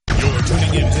You're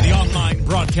tuning in to the online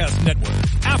broadcast network,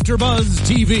 AfterBuzz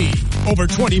TV. Over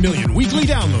 20 million weekly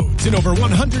downloads in over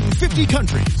 150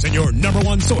 countries, and your number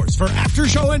one source for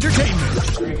after-show entertainment.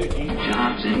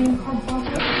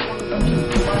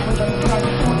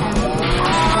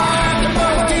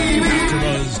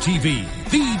 AfterBuzz TV,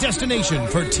 the destination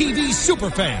for TV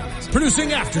superfans, producing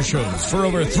aftershows for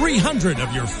over 300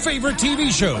 of your favorite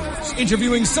TV shows,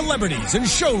 interviewing celebrities and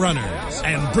showrunners,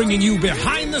 and bringing you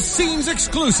behind-the-scenes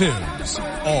exclusives.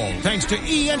 All thanks to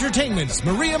E! Entertainment's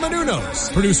Maria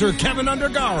Menounos, producer Kevin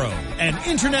Undergaro, and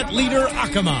internet leader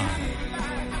Akamai.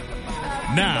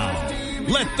 Now,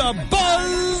 let the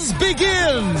buzz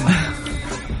begin!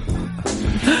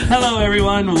 Hello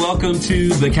everyone, welcome to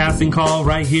the casting call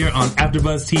right here on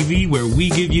AfterBuzz TV, where we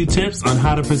give you tips on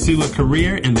how to pursue a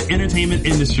career in the entertainment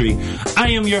industry. I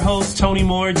am your host, Tony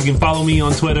Moore. You can follow me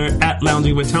on Twitter at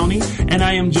Lounging with Tony, and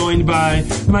I am joined by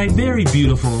my very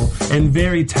beautiful and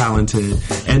very talented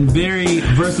and very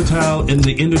versatile in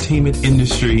the entertainment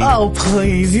industry. Oh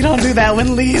please, you don't do that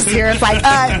when Lee's here. It's like,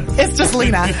 it's just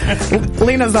Lena.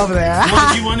 Lena's over there.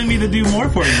 Well, you wanted me to do more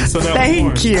for you, so that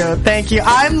Thank you.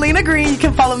 I'm Lena Green. You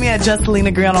can follow me at Just Lena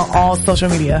Green on all social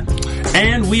media.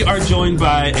 And we are joined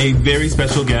by a very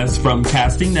special guest from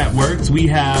Casting Networks. We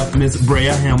have Miss Brea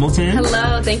Hamilton.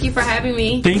 Hello, thank you for having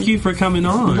me. Thank you for coming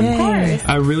on. Of course.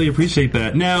 I really appreciate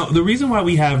that. Now, the reason why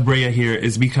we have Brea here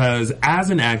is because as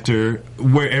an actor,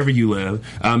 wherever you live,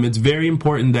 it's very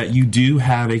important that you do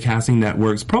have a Casting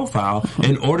Networks profile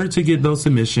in order to get those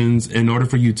submissions, in order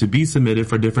for you to be submitted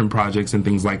for different projects and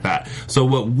things like that. So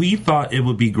what we thought it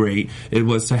would be great, it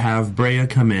was to have Brea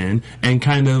come in and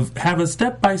kind of have a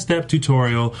step-by-step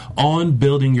tutorial on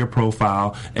building your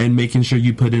profile and making sure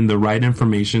you put in the right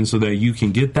information so that you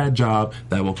can get that job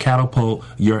that will catapult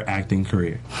your acting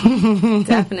career.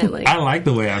 Definitely. I like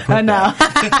the way I put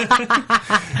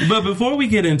that. But before we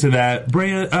get into that,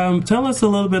 Brea, tell us a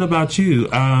little bit about you.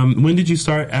 When did you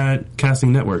start at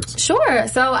Casting Networks? Sure.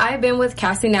 So I've been with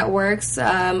Casting Networks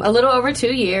a little over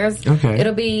 2 years. Okay.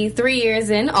 It'll be 3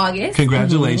 years in August.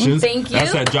 Congratulations. Thank you.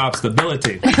 That's that job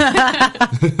stability.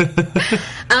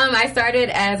 I started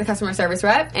as a customer service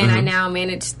rep, and I now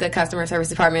manage the customer service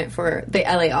department for the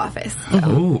LA office. So.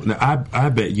 Oh, now I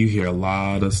bet you hear a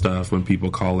lot of stuff when people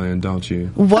call in, don't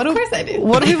you? Of course I do.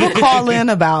 What do people call in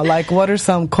about? Like, what are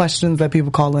some questions that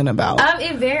people call in about?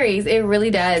 It varies. It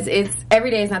really does. Every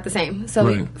day is not the same. So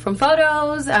Right. from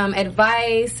photos,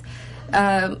 advice,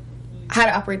 how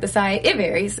to operate the site, it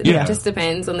varies. Yeah. It just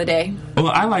depends on the day. Well,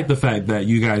 I like the fact that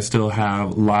you guys still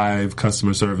have live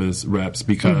customer service reps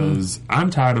because I'm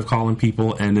tired of calling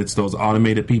people and it's those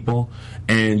automated people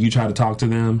and you try to talk to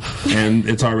them and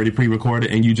it's already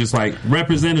pre-recorded and you just like,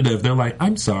 representative, they're like,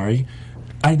 I'm sorry,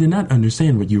 I did not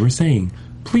understand what you were saying.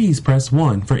 Please press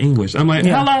 1 for English. I'm like,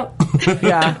 hello.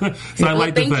 Yeah. So I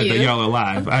like the fact that y'all are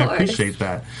live. Of I course. appreciate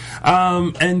that.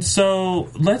 And so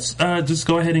let's just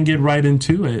go ahead and get right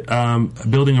into it.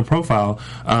 Building a profile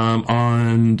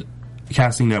on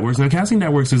Casting Networks. Now, Casting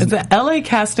Networks is it LA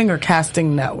Casting or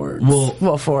Casting Networks?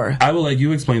 Well, for I will let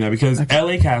you explain that because Okay.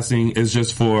 LA Casting is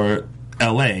just for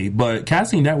LA, but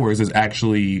Casting Networks is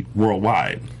actually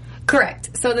worldwide.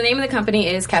 Correct. So the name of the company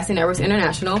is Casting Networks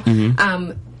International.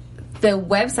 The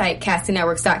website,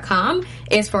 castingnetworks.com,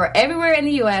 is for everywhere in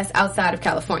the U.S. outside of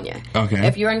California. Okay.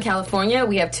 If you're in California,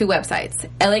 we have 2 websites,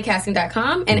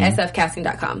 lacasting.com and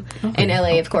sfcasting.com. And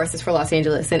LA, of course, is for Los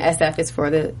Angeles, and SF is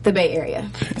for the Bay Area.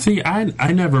 See,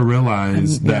 I never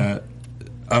realized that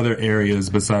other areas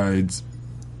besides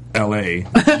LA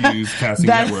use Casting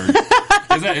Networks.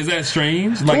 Is that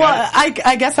strange? Like, well,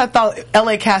 I guess I thought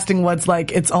LA Casting was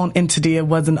like its own entity. It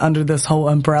wasn't under this whole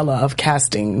umbrella of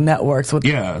Casting Networks, which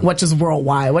is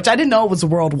worldwide, which I didn't know it was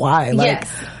worldwide. Like,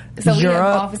 yes. So we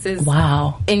have offices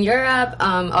in Europe,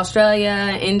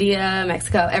 Australia, India,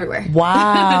 Mexico, everywhere.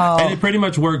 Wow. And it pretty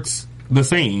much works the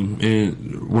same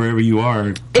wherever you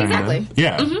are. Kinda. Exactly.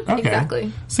 Yeah. Mm-hmm. Okay.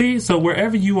 Exactly. See, so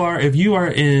wherever you are, if you are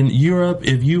in Europe,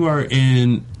 if you are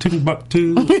in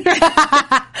Timbuktu.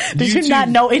 Did you not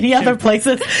know any other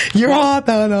places?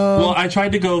 Well, I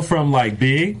tried to go from like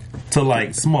big to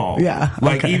like small. Yeah.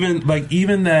 Like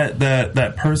even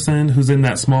that person who's in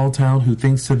that small town who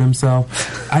thinks to themselves,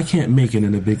 I can't make it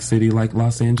in a big city like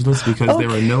Los Angeles because there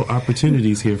are no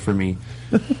opportunities here for me.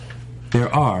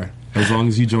 There are. As long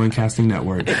as you join Casting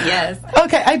Network. Yes.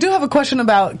 Okay, I do have a question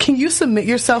about, can you submit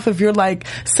yourself if you're like,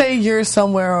 say you're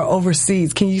somewhere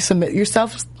overseas, can you submit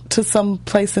yourself to some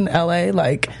place in LA?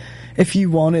 Like, if you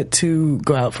wanted to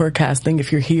go out for a casting,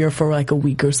 if you're here for like a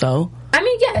week or so? I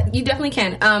mean, Yeah, you definitely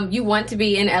can. You want to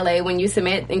be in LA when you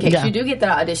submit in case you do get the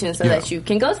audition so that you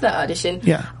can go to the audition.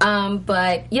 Yeah.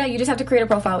 But yeah, you just have to create a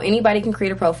profile. Anybody can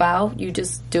create a profile. You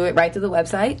just do it right through the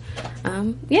website.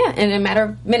 In a matter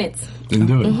of minutes. And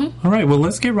do it. All right, well,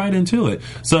 let's get right into it.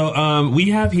 So we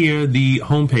have here the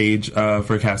homepage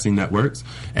for Casting Networks.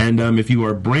 And if you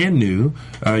are brand new,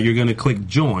 you're going to click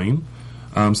Join.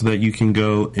 So that you can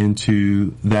go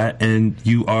into that, and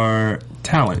you are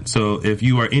talent. So if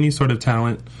you are any sort of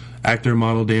talent, actor,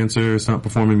 model, dancer, stunt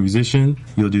performer, musician,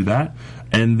 you'll do that.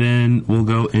 And then we'll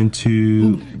go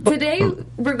into... Today,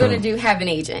 we're going to do have an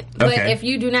agent. But if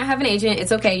you do not have an agent,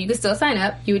 it's okay. You can still sign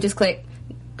up. You would just click,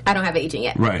 I don't have an agent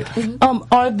yet. Right.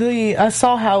 I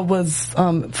saw how it was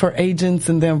for agents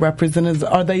and then representatives.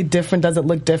 Are they different? Does it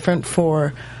look different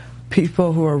for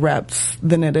people who are reps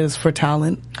than it is for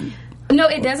talent? No,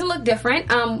 it doesn't look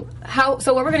different.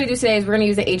 So what we're going to do today is we're going to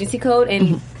use the agency code,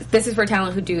 and this is for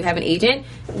talent who do have an agent.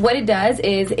 What it does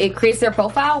is it creates their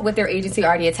profile with their agency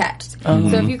already attached.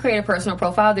 So if you create a personal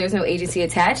profile, there's no agency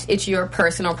attached. It's your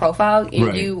personal profile,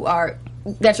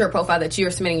 and that's your profile that you're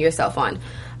submitting yourself on.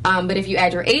 But if you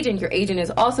add your agent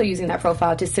is also using that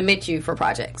profile to submit you for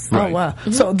projects. Right. Oh, wow.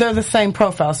 So they're the same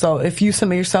profile. So if you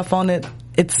submit yourself on it,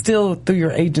 it's still through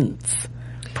your agent's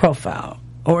profile?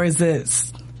 Or is it...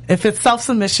 If it's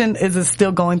self-submission, is it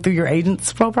still going through your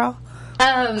agent's profile?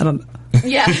 I don't know.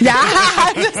 Yeah.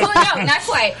 Well, no, not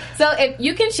quite. So if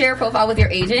you can share a profile with your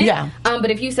agent,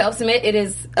 but if you self-submit, it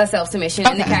is a self-submission,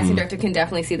 and the casting director can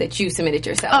definitely see that you submitted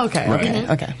yourself.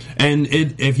 Okay. And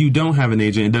if you don't have an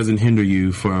agent, it doesn't hinder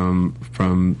you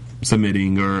from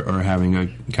submitting or having a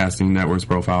Casting Networks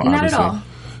profile, obviously. Not at all.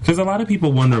 Because a lot of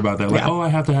people wonder about that. Like, I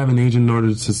have to have an agent in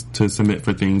order to submit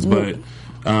for things, but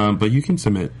you can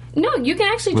submit. No, you can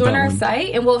actually join our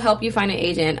site, and we'll help you find an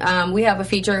agent. We have a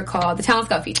feature called the Talent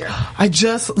Scout feature. I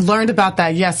just learned about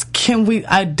that. Yes,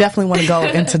 I definitely want to go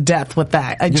into depth with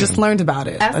that. I just learned about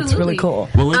it. Absolutely. That's really cool.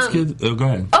 Well, let's go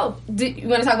ahead. Oh, do you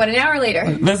want to talk about it now or later?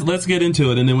 Let's get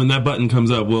into it, and then when that button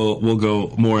comes up, we'll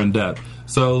go more in depth.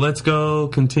 So let's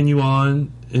continue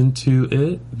on into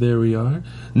it. There we are.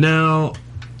 Now,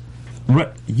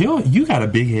 you got a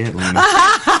big head, Lena.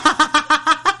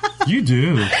 You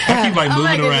do. I keep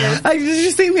moving around. Did you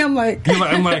see me? I'm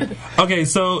like, okay.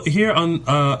 So here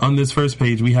on this first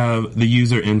page, we have the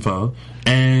user info,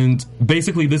 and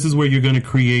basically this is where you're going to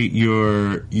create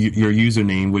your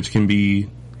username, which can be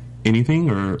anything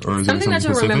or is something that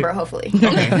you'll remember, hopefully.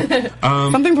 Okay.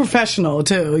 Something professional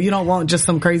too. You don't want just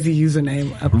some crazy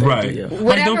username up there, right? Do you?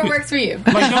 Whatever works for you.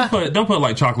 Like don't put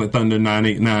like Chocolate Thunder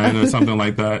 989 or something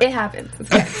like that. It happens.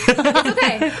 It's okay. It's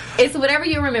okay. It's whatever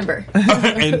you remember.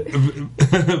 And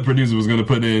producer was going to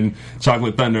put in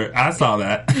Chocolate Thunder. I saw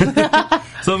that.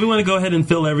 So if we want to go ahead and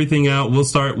fill everything out, we'll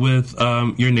start with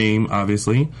your name,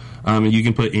 obviously, and you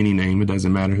can put any name. It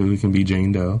doesn't matter who. It can be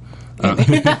Jane Doe.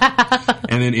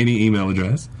 And then any email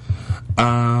address.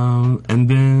 And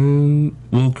then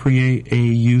we'll create a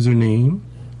username.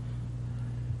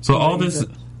 So all this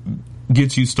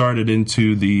gets you started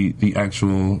into the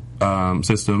actual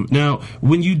system. Now,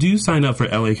 when you do sign up for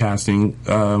LA Casting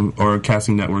or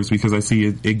Casting Networks, because I see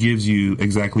it gives you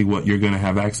exactly what you're going to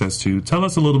have access to. Tell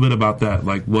us a little bit about that.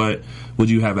 Like, what would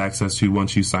you have access to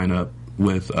once you sign up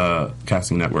with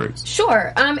Casting Networks?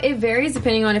 Sure. It varies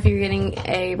depending on if you're getting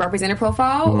a representative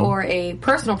profile or a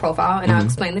personal profile, and I'll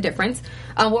explain the difference.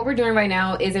 What we're doing right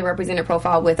now is a representative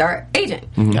profile with our agent.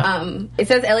 It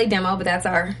says LA Demo, but that's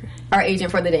our agent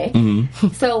for the day.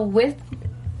 So with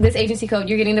this agency code,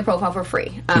 you're getting the profile for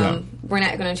free. We're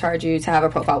not going to charge you to have a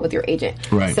profile with your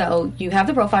agent. Right. So you have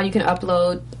the profile. You can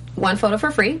upload one photo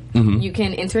for free. You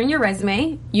can enter in your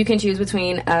resume. You can choose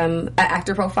between an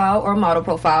actor profile or a model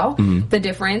profile. The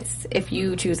difference, if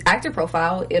you choose actor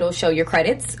profile, it'll show your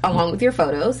credits along with your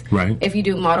photos. Right. If you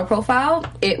do model profile,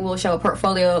 it will show a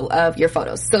portfolio of your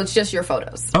photos. So it's just your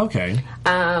photos. Okay.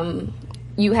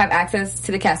 You have access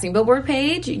to the casting billboard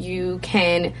page. You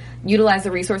can utilize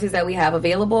the resources that we have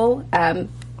available.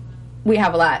 We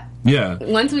have a lot. Yeah.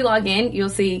 Once we log in, you'll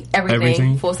see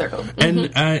everything. Full circle.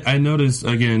 And I noticed,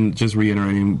 again, just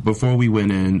reiterating, before we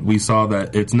went in, we saw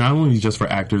that it's not only just for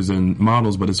actors and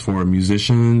models, but it's for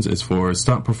musicians, it's for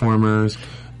stunt performers.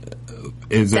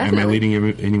 Am I leading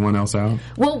anyone else out?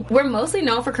 Well, we're mostly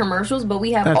known for commercials, but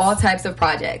we have all types of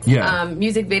projects. Yeah.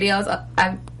 Music videos.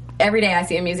 Every day I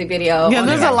see a music video. Yeah,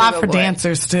 there's a lot for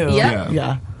dancers, too.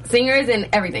 Yeah. Singers and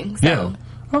everything. So. Yeah.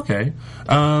 Okay.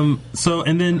 So,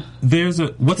 and then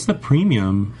what's the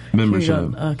premium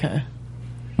membership? Okay.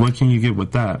 What can you get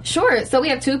with that? Sure. So we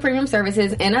have 2 premium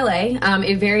services in LA.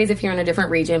 It varies if you're in a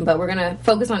different region, but we're going to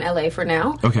focus on LA for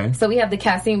now. Okay. So we have the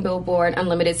Casting Billboard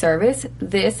Unlimited service.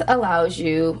 This allows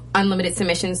you unlimited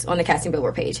submissions on the Casting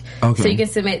Billboard page. Okay. So you can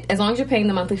submit, as long as you're paying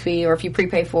the monthly fee, or if you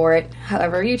prepay for it,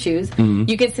 however you choose,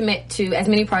 you can submit to as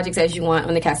many projects as you want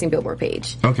on the Casting Billboard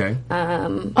page. Okay.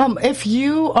 If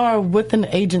you are with an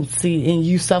agency and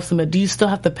you self-submit, do you still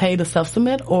have to pay to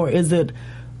self-submit, or is it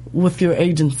with your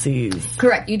agencies?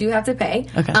 Correct. You do have to pay.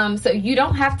 Okay. So you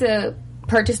don't have to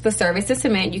purchase the service to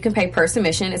submit. You can pay per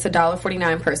submission. It's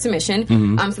 $1.49 per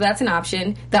submission. So that's an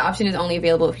option. The option is only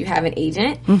available if you have an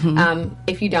agent.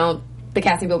 If you don't, the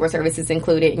Casting Billboard service is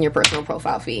included in your personal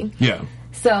profile fee. Yeah.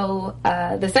 So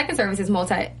the second service is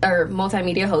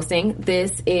multimedia hosting.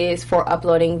 This is for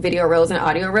uploading video reels and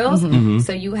audio reels.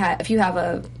 So if you have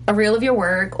a reel of your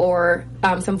work or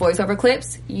some voiceover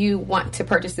clips, you want to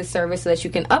purchase this service so that you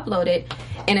can upload it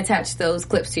and attach those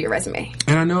clips to your resume.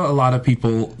 And I know a lot of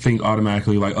people think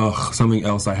automatically like, oh, something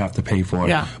else I have to pay for.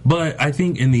 Yeah. But I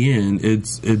think in the end,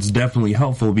 it's definitely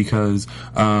helpful because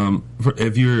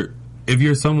if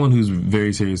you're someone who's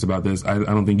very serious about this, I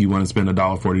don't think you want to spend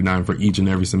 $1.49 for each and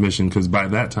every submission, because by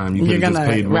that time you could have just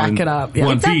paid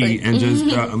one fee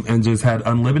and just had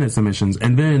unlimited submissions.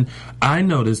 And then I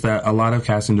noticed that a lot of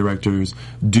casting directors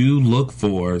do look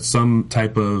for some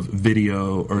type of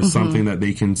video or something that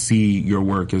they can see your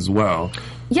work as well.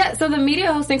 Yeah, so the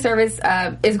media hosting service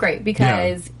is great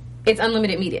because it's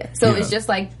unlimited media. So it's just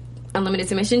like unlimited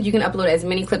submissions. You can upload as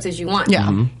many clips as you want.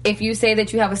 Yeah. If you say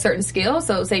that you have a certain skill,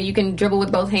 so say you can dribble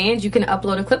with both hands, you can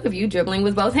upload a clip of you dribbling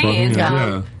with both hands.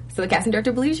 So the casting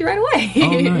director believes you right away.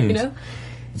 Oh, nice. You know?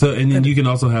 So, and then you can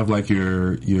also have like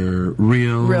your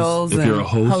reels. If you're a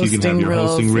host, you can have your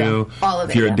hosting reel. All of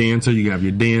it. If you're a dancer, you can have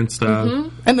your dance stuff.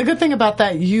 And the good thing about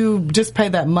that, you just pay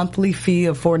that monthly fee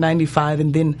of $4.95,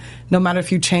 and then no matter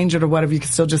if you change it or whatever, you can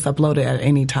still just upload it at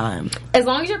any time. As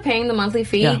long as you're paying the monthly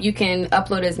fee, you can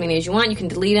upload as many as you want. You can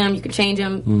delete them. You can change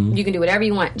them. You can do whatever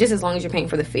you want, just as long as you're paying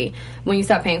for the fee. When you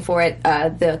stop paying for it,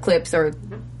 the clips or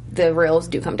the reels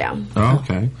do come down. Oh,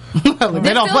 okay.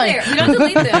 They don't play. There. You don't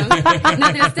delete them.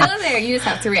 No, they're still there. You just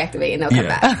have to reactivate and they'll come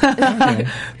back.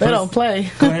 Okay. They don't play.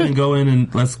 Go ahead and go in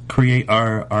and let's create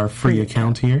our free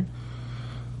account here.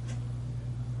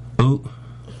 Oh,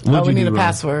 we need a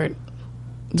password.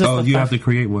 Just you have to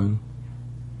create one.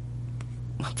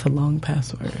 That's a long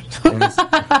password.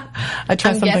 I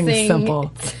try something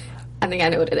simple. I think I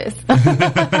know what it is.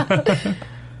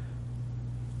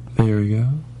 There we go.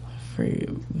 Free.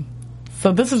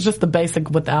 So this is just the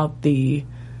basic without the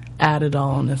added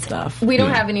on and stuff. We don't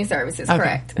have any services,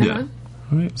 correct? Yeah.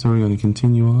 All right, so we're going to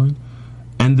continue on.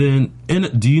 And then,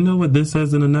 do you know what this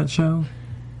says in a nutshell?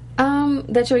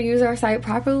 That you'll use our site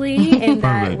properly and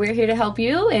that we're here to help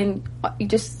you, and you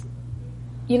just,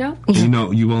 you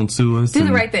won't sue us. Do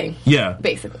the right thing. Yeah.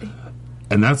 Basically.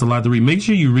 And that's a lot to read. Make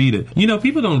sure you read it.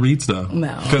 People don't read stuff.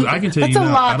 No. Because I can tell that's you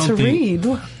now, a lot to read.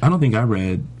 I don't think I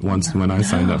read once when I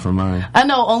signed up for mine. I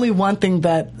know only one thing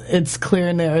that it's clear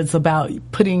in there is about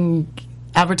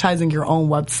advertising your own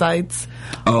websites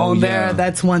on there.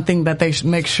 That's one thing that they should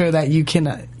make sure that you can.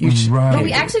 Right. But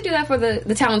we actually do that for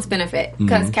the talent's benefit,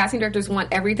 because casting directors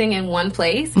want everything in one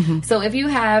place. So if you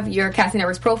have your casting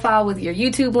network's profile with your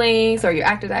YouTube links or your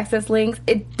Actors Access links,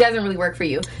 it doesn't really work for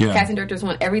you. Yeah. Casting directors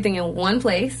want everything in one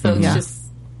place, so it's just.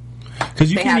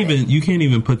 Because you can't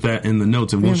even put that in the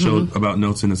notes, and we'll show about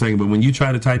notes in a second. But when you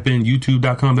try to type in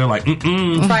youtube.com, they're like,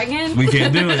 try again? We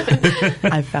can't do it.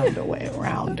 I found a way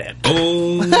around it.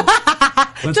 Oh.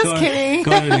 Just kidding.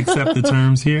 Go ahead and accept the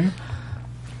terms here.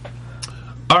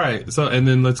 All right, so, and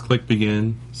then let's click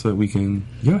begin so we can,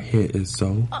 your head is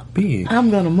so big.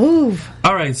 I'm going to move.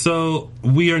 All right, so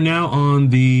we are now on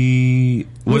These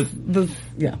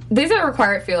are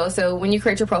required fields. So when you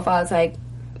create your profile,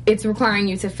 it's requiring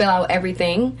you to fill out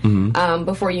everything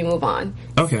before you move on.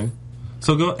 Okay.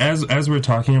 So go as we're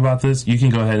talking about this, you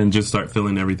can go ahead and just start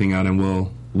filling everything out, and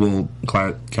we'll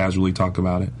casually talk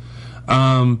about it.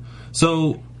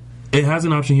 So it has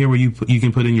an option here where you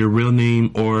can put in your real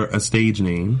name or a stage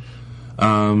name.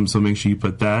 So make sure you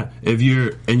put that.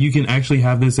 And you can actually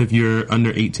have this if you're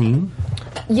under 18.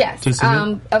 Yes.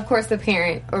 Of course, the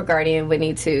parent or guardian would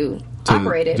need to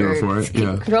operate it or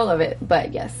keep control of it.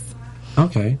 But yes.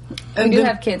 Okay. We do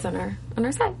have kids on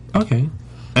our site. Okay.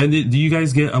 And do you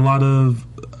guys get a lot of,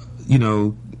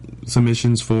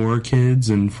 submissions for kids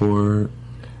and for?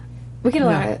 We get a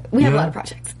lot. We have a lot of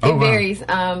projects. It varies.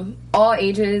 All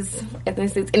ages,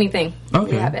 ethnicities, anything.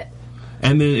 Okay. We have it.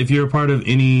 And then if you're a part of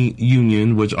any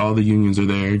union, which all the unions are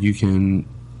there, you can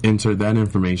enter that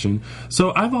information.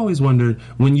 So I've always wondered,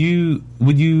 would you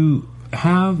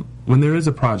when there is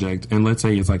a project, and let's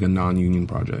say it's like a non-union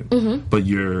project, but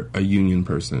you're a union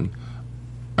person,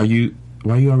 why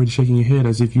are you already shaking your head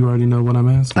as if you already know what I'm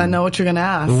asking? I know what you're going to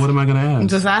ask. Well, what am I going to ask?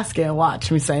 Just ask it and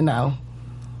watch me say no.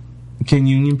 Can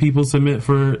union people submit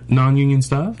for non-union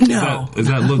stuff? No. Is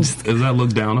that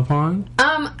looked down upon?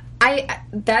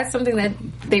 That's something that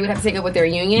they would have to take up with their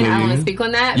union. I don't want to speak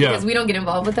on that because we don't get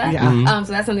involved with that. Yeah.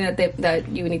 So that's something that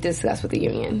you would need to discuss with the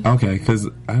union. Okay, because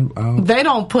they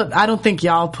don't put. I don't think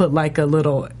y'all put like a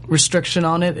little restriction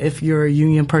on it. If you're a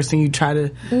union person, you try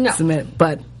to submit.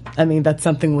 But I mean, that's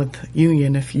something with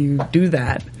union. If you do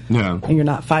that, and you're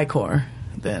not FICOR,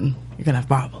 then you're gonna have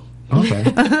problems. Okay.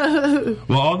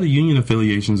 Well, all the union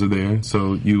affiliations are there,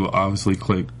 so you will obviously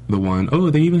click the one. Oh,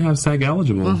 they even have SAG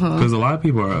eligible because a lot of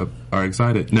people are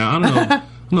excited. Now, I don't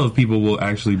know if people will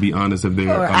actually be honest if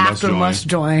they're must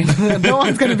join. No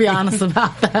one's going to be honest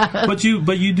about that. But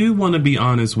you do want to be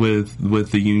honest with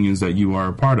the unions that you are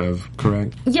a part of,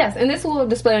 correct? Yes, and this will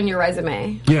display on your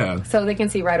resume. Yeah. So they can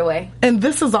see right away. And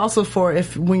this is also for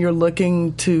if when you're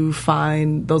looking to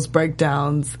find those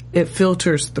breakdowns, it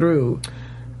filters through.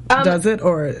 Does it,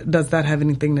 or does that have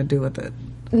anything to do with it?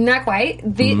 Not quite.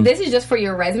 This is just for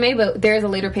your resume, but there's a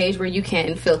later page where you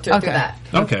can filter through that.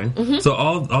 Okay. So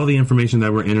all the information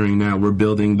that we're entering now, we're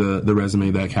building the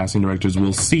resume that casting directors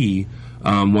will see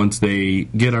once they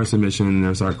get our submission and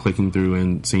they start clicking through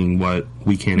and seeing what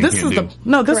we can and can't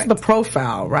do. This is the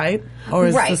profile, right? Or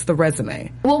is this the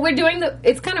resume? Well, we're doing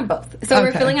it's kind of both. So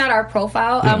we're filling out our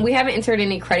profile. We haven't entered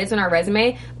any credits on our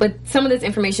resume, but some of this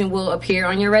information will appear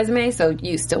on your resume, so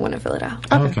you still want to fill it out.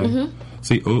 Okay.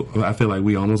 See, I feel like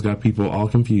we almost got people all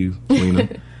confused, Lena.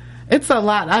 It's a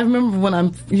lot. I remember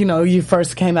when you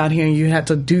first came out here and you had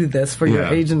to do this for your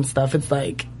agent stuff. It's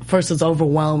like, first it's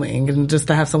overwhelming, and just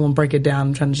to have someone break it down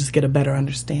and trying to just get a better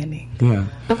understanding. Yeah.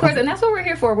 Of course, and that's what we're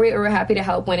here for. We're happy to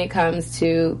help when it comes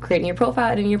to creating your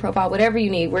profile, editing your profile, whatever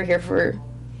you need. We're here for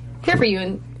you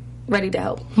and ready to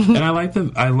help. And I like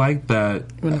that.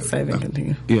 You want to save and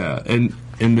continue. Yeah, and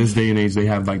in this day and age, they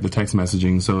have like the text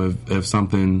messaging. So if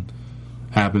something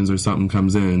happens or something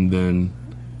comes in, then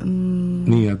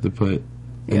you have to put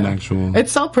an actual.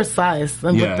 It's so precise,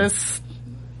 and with this,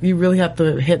 you really have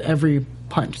to hit every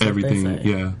punch. Everything,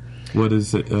 yeah. What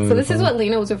is it? So this is what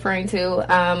Lena was referring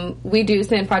to. We do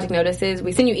send project notices.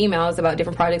 We send you emails about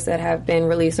different projects that have been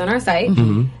released on our site.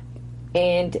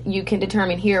 And you can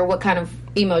determine here what kind of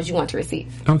emails you want to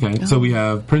receive. Okay, so we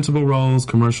have principal roles,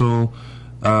 commercial,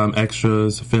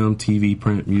 extras, film, TV,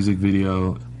 print, music,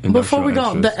 video. Before we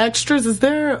go, the extras, is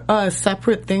there a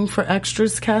separate thing for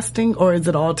extras casting, or is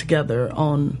it all together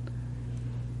on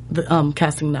the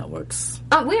casting networks?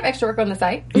 We have extra work on the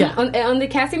site. Yeah. On the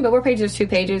casting Billboard page, there's 2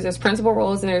 pages. There's principal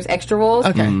roles and there's extra roles.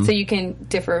 Okay. So you can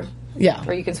differ. Yeah.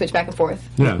 Or you can switch back and forth.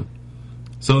 Yeah.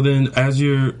 So then as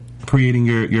you're creating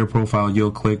your profile,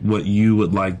 you'll click what you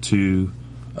would like to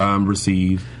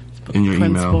receive in your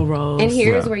email. Roles. And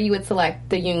here's where you would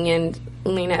select the union.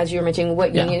 Lena, as you were mentioning,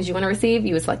 what unions you want to receive,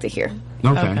 you would select it here.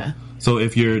 Okay. So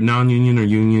if you're non-union or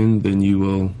union, then you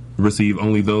will receive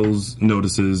only those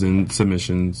notices and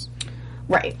submissions.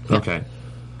 Right. Okay.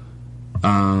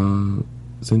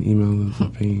 Send email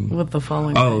paying with the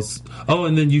following.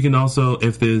 And then you can also,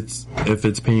 if it's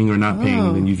paying or not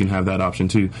paying, then you can have that option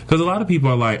too. Because a lot of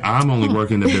people are like, I'm only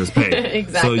working if there's pay.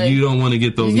 Exactly. So you don't want to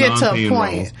get those non-paying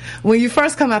roles. When you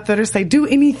first come out there, they say do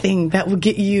anything that will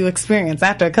get you experience.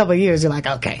 After a couple of years, you're like,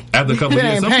 okay. After a couple of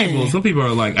years, some people are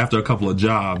like, after a couple of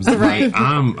jobs, right? Like,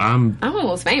 I'm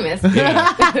almost famous.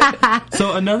 Yeah.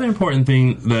 So another important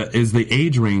thing that is the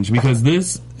age range, because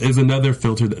this is another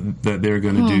filter that they're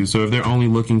going to do. So if they're only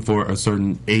looking for a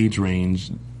certain age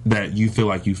range that you feel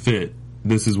like you fit,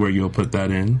 this is where you'll put that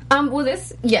in.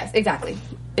 Yes, exactly.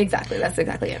 That's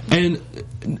exactly it. And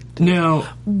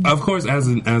now, of course, as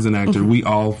an actor, we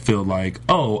all feel like,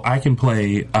 I can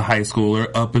play a high schooler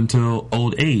up until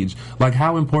old age. Like,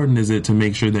 how important is it to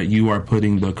make sure that you are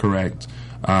putting the correct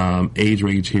age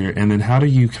range here? And then how do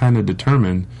you kind of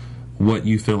determine what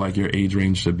you feel like your age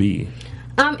range should be?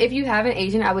 If you have an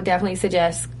agent, I would definitely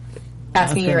suggest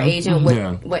asking your agent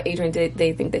what age range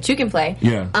they think that you can play.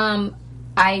 Yeah.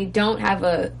 I don't have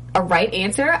a right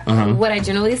answer. What I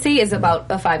generally see is about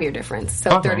a 5-year difference.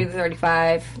 So 30 to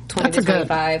 35, 20 That's to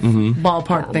 25.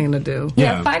 Ballpark thing to do.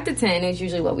 Yeah, 5 to 10 is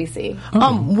usually what we see.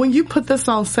 When you put this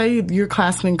on, say you're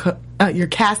casting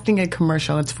a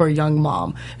commercial, it's for a young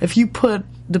mom. If you put,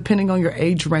 depending on your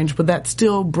age range, would that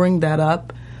still bring that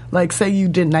up? Like, say you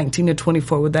did 19 to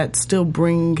 24, would that still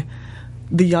bring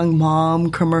the young mom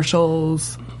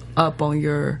commercials up on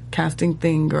your casting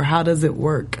thing, or how does it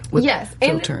work with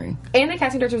filtering? And the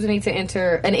casting directors will need to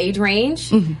enter an age range,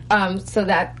 so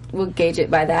that will gauge it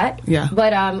by that. Yeah.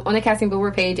 But on the casting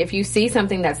billboard page, if you see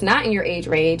something that's not in your age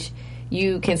range,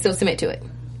 you can still submit to it.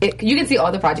 You can see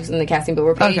all the projects on the casting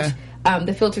billboard page. Okay.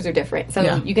 The filters are different.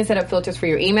 So you can set up filters for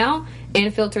your email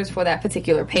and filters for that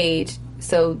particular page.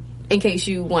 So in case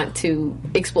you want to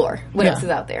explore what else is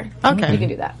out there. Okay. You can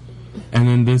do that. And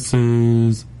then this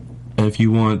is, if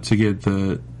you want to get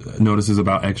the notices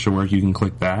about extra work, you can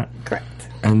click that. Correct.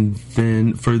 And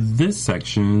then for this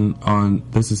section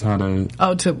this is how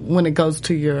to when it goes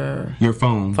to your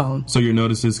phone. So your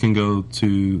notices can go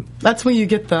to. That's when you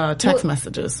get the text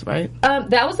messages, right?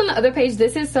 That was on the other page.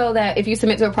 This is so that if you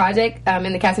submit to a project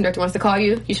and the casting director wants to call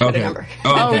you, you should put a number.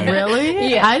 Oh,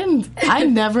 really? Yeah. I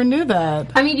never knew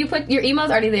that. I mean, you put your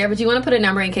email's already there, but you want to put a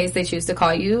number in case they choose to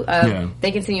call you. They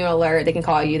can send you an alert. They can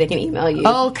call you. They can email you.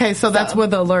 Oh, okay, so that's where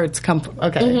the alerts come from.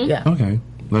 Okay, yeah. Okay.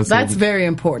 That's very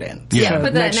important. Yeah. So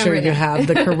make sure you have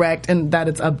the correct and that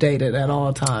it's updated at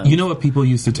all times. You know what people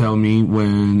used to tell me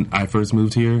when I first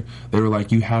moved here? They were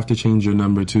like, you have to change your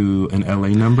number to an LA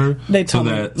number so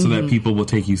that people will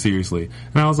take you seriously.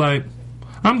 And I was like,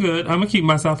 I'm good. I'm going to keep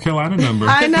my South Carolina number.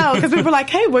 I know, because people are like,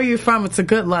 hey, where are you from? It's a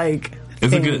good,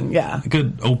 it's thing. A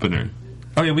good opener.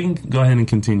 Okay, we can go ahead and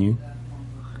continue.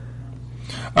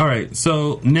 All right,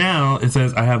 so now it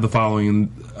says I have the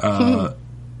following...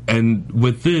 And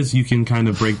with this, you can kind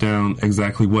of break down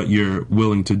exactly what you're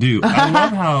willing to do. I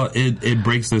love how it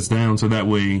breaks this down so that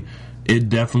way it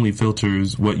definitely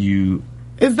filters what you...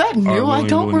 Is that new? I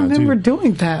don't remember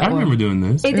doing that. I remember doing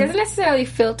this. It doesn't necessarily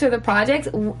filter the projects,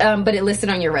 but it listed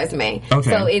on your resume. Okay.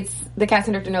 So the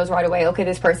casting director knows right away, okay,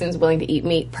 this person's willing to eat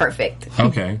meat. Perfect.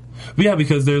 Okay. But yeah,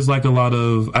 because there's a lot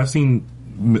of... I've seen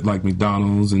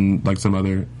McDonald's and some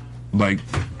other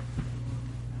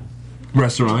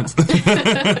restaurants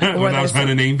without trying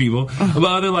to name people, but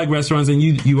other restaurants, and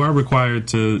you are required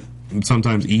to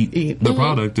sometimes eat the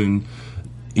product, and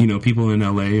people in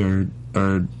LA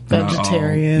are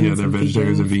vegetarians. They're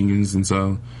vegetarians and vegans, and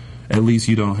so at least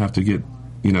you don't have to get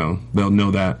they'll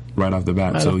know that right off the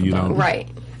bat, so you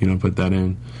don't put that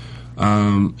in.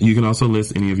 You can also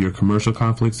list any of your commercial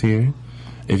conflicts here.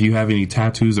 If you have any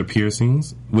tattoos or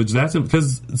piercings, that's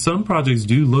because some projects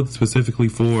do look specifically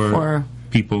for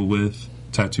people with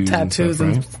tattoos and stuff,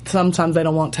 right? And sometimes they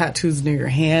don't want tattoos near your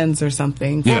hands or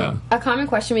something. Yeah. A common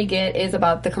question we get is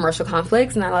about the commercial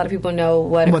conflicts. Not a lot of people know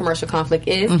what a commercial conflict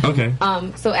is. Okay.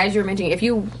 So as you were mentioning, if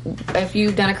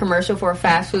you've done a commercial for a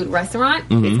fast food restaurant,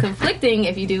 it's conflicting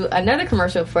if you do another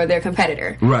commercial for their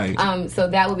competitor. Right. So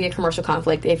that would be a commercial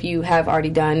conflict. If you have already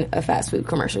done a fast food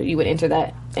commercial, you would enter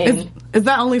that. Is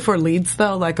that only for leads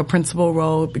though, like a principal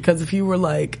role? Because if you were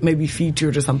maybe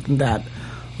featured or something,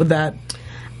 would that...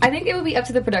 I think it would be up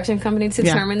to the production company to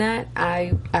determine that.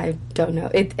 I don't know.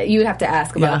 You would have to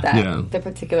ask about that, the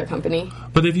particular company.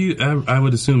 But I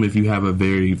would assume if you have a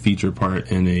very featured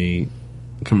part in a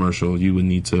commercial, you would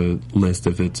need to list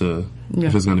if it's going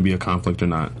to be a conflict or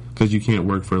not. Because you can't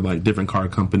work for different car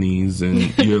companies and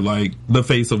you're the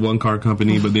face of one car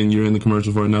company, but then you're in the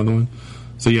commercial for another one.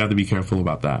 So you have to be careful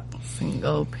about that.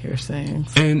 Single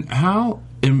piercings. And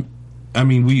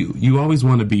you always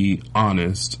want to be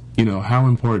honest. How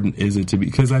important is it to be?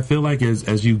 Because I feel like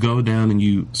as you go down and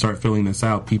you start filling this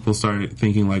out, people start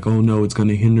thinking oh no, it's going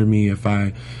to hinder me if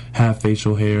I have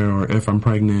facial hair or if I'm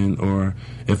pregnant or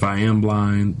if I am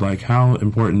blind. How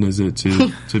important is it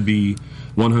to be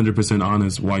 100%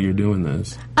 honest while you're doing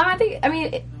this?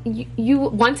 You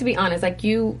want to be honest.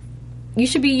 You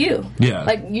should be you.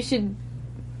 Yeah. You should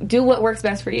do what works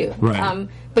best for you. Right.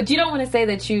 But you don't want to say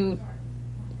that you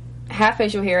have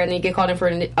facial hair and then you get called in for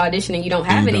an audition and you don't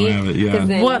have any. Don't have it, yeah.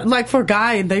 Then, for a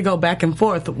guy, they go back and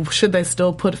forth. Should they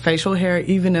still put facial hair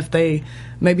even if they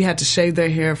maybe had to shave their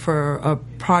hair for a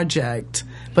project,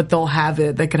 but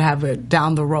they could have it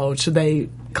down the road? Should they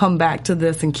come back to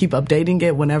this and keep updating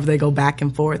it whenever they go back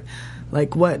and forth?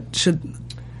 What should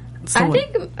someone... I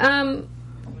think,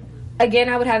 again,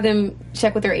 I would have them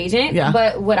check with their agent. Yeah.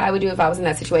 But what I would do if I was in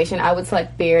that situation, I would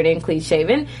select beard and clean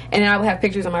shaven, and then I would have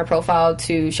pictures on my profile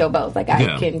to show both. I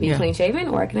can be clean shaven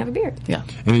or I can have a beard. Yeah.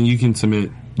 And then you can submit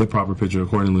the proper picture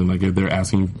accordingly. If they're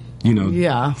asking,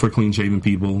 for clean shaven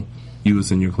people, you would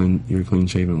send your clean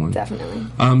shaven one.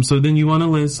 Definitely. So then you want to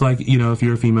list, like, if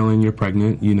you're a female and you're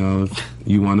pregnant, if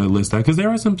you want to list that, because there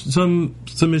are some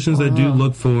submissions that do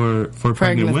look for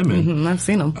pregnant women. Mm-hmm, I've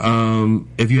seen them.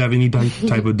 If you have any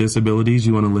type of disabilities,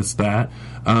 you want to list that.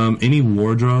 Any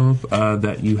wardrobe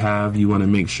that you have, you want to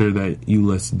make sure that you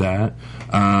list that.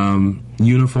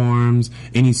 Uniforms,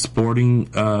 any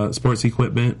sports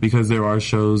equipment, because there are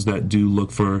shows that do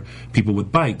look for people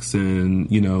with bikes and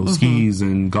skis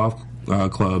and golf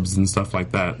clubs and stuff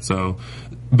like that. So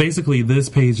basically, this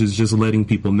page is just letting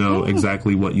people know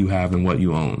exactly what you have and what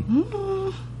you own.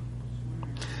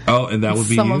 Oh, and that would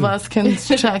be some of us can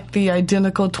check the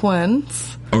identical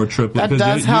twins. Or triplets. That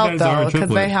does help, though, because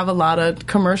they have a lot of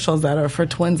commercials that are for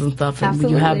twins and stuff, and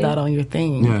you have that on your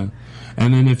thing. Yeah.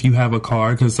 And then if you have a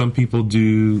car, because some people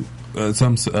do,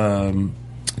 some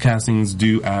castings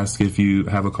do ask if you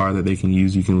have a car that they can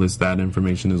use, you can list that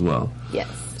information as well. Yes.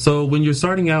 So when you're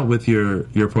starting out with your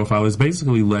profile, it's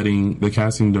basically letting the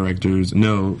casting directors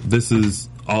know this is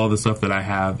all the stuff that I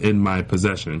have in my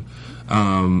possession.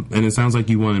 And it sounds like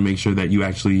you want to make sure that you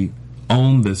actually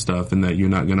own this stuff and that you're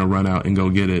not going to run out and go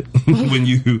get it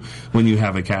when you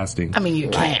have a casting. I mean, you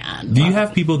can. Do you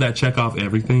have people that check off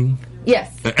everything?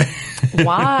 Yes.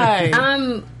 Why?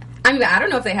 I mean, I don't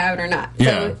know if they have it or not.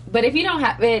 Yeah. So, but if you don't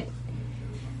have it,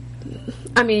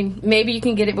 I mean, maybe you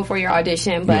can get it before your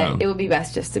audition, but it would be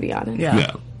best just to be honest.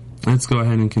 Yeah. Let's go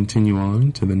ahead and continue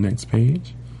on to the next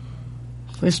page.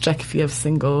 Let's check if you have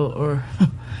single or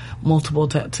multiple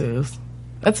tattoos.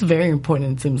 That's very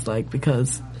important, it seems like,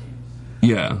 because...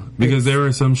 Yeah, because there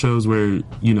are some shows where,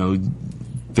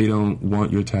 they don't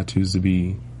want your tattoos to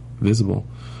be visible.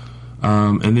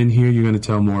 And then here you're going to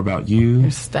tell more about you.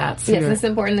 Your stats. Yes, it's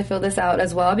important to fill this out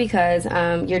as well because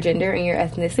your gender and your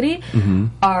ethnicity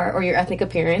or your ethnic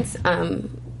appearance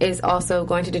is also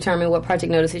going to determine what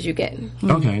project notices you get.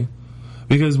 Okay.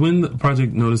 Because when the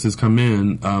project notices come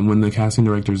in, when the casting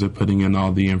directors are putting in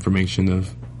all the information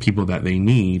of people that they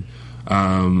need,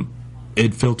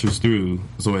 it filters through,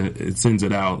 so it sends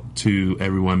it out to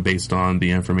everyone based on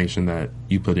the information that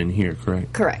you put in here,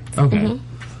 correct? Correct. Okay.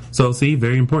 So, see,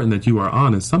 very important that you are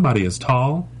honest. Somebody is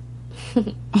tall.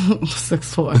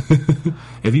 6'4".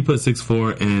 If you put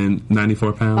 6'4" and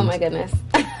 94 pounds. Oh, my goodness.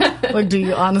 Look, do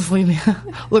you honestly...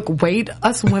 Look, weight,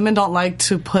 us women don't like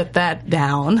to put that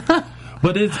down.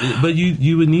 But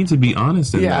you would need to be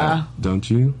honest in that, don't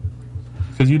you?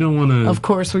 Because you don't want to... Of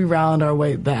course, we round our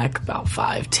weight back about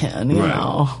 5'10", you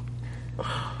know.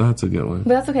 That's a good one. But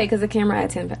that's okay, because the camera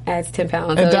adds 10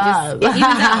 pounds. It does. It evens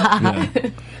out.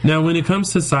 Now, when it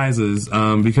comes to sizes,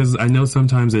 because I know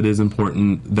sometimes it is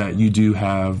important that you do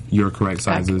have your correct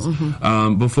sizes.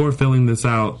 Before filling this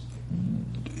out,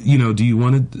 do you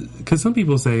want to... Because some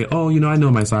people say, oh, I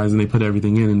know my size, and they put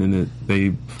everything in, and then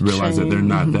they realize that they're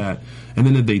not that. And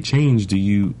then if they change, do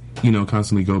you,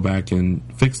 constantly go back and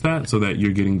fix that so that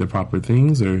you're getting the proper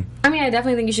things? Or I mean, I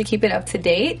definitely think you should keep it up to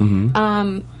date.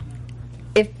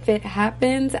 If it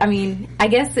happens, I mean, I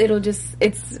guess you'll just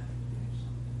have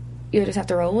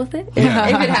to roll with it if it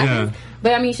happens.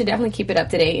 But I mean, you should definitely keep it up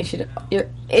to date.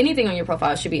 Anything on your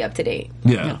profile should be up to date.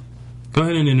 Yeah. Go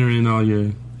ahead and enter in all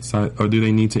your size, or do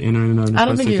they need to enter in on I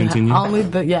don't think to continue?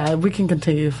 We can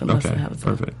continue from this. Okay,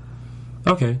 perfect.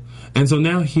 Okay, and so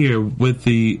now here with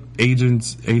the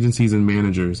agencies and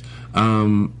managers,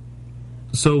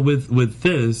 so with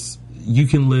this, you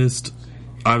can list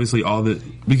obviously all the,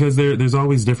 because there's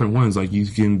always different ones. Like you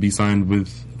can be signed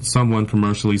with someone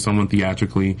commercially, someone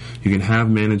theatrically. You can have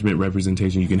management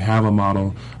representation. You can have a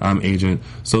model agent.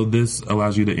 So this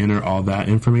allows you to enter all that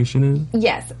information in?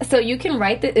 Yes. So you can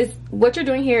write what you're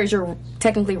doing here is you're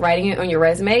technically writing it on your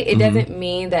resume. It doesn't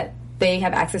mean that they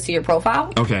have access to your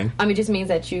profile. Okay. It just means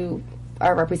that you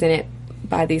are represented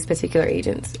by these particular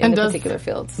agents in the particular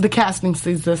fields. The casting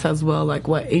sees this as well, like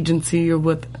what agency you're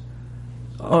with?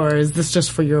 Or is this just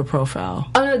for your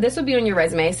profile? Oh, no, this would be on your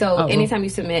resume. So anytime you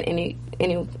submit, any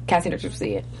casting director will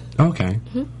see it. Okay.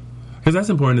 Because that's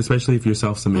important, especially if you're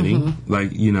self-submitting.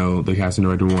 Like, the casting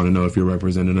director will want to know if you're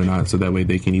represented or not, so that way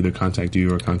they can either contact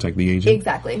you or contact the agent.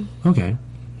 Exactly. Okay.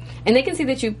 And they can see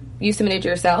that you submitted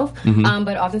yourself,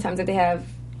 but oftentimes if they have,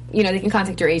 they can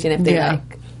contact your agent if they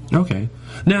like. Okay.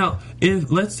 Now,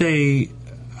 if, let's say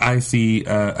I see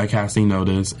a casting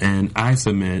notice and I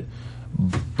submit,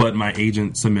 but my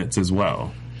agent submits as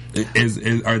well.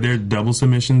 Are there double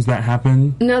submissions that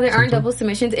happen? No, there aren't double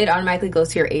submissions. It automatically goes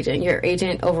to your agent. Your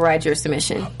agent overrides your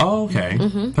submission. Oh, okay.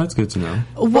 That's good to know.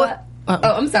 What?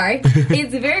 I'm sorry.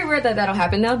 It's very rare that that'll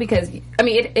happen, though, because,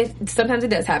 it sometimes it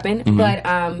does happen, but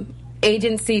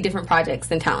agents see different projects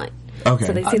than talent. Okay.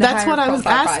 So they see that's what I was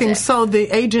asking. Project. So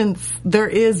the agents, there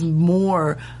is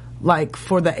more like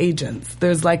for the agents?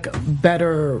 There's like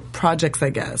better projects, I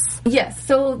guess. Yes.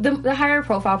 So the higher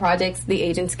profile projects the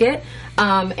agents get,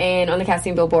 and on the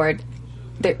casting billboard,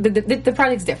 the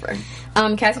projects differ.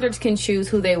 Casting directors can choose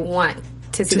who they want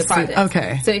to see the project.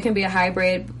 Okay. So it can be a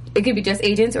hybrid. It could be just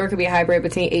agents, or it could be a hybrid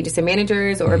between agents and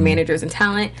managers, or managers and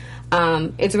talent.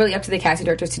 It's really up to the casting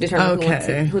directors to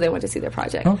determine who they want to see their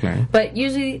project. Okay. But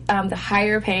usually, the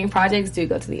higher paying projects do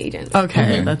go to the agents.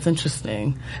 Okay, that's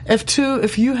interesting.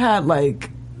 If you had like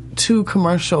 2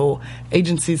 commercial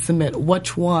agencies submit,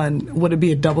 which one would it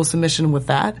be a double submission with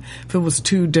that? If it was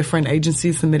 2 different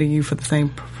agencies submitting you for the same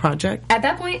project? At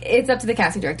that point, it's up to the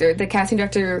casting director. The casting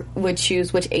director would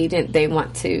choose which agent they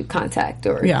want to contact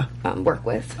or work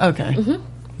with. Okay.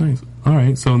 Nice. All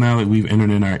right. So now that we've entered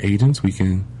in our agents, we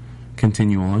can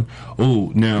continue on.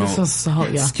 Oh, now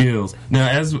skills. Now,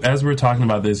 as we're talking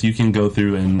about this, you can go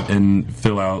through and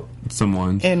fill out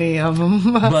someone. Any of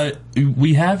them. But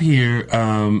we have here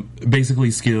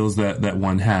basically skills that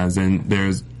one has, and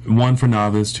there's 1 for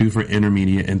novice, 2 for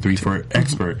intermediate, and 3 for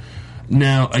expert.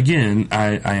 Now, again,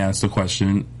 I asked the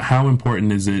question, how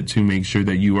important is it to make sure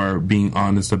that you are being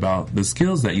honest about the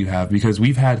skills that you have? Because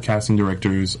we've had casting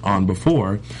directors on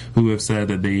before who have said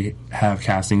that they have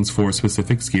castings for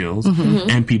specific skills,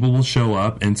 and people will show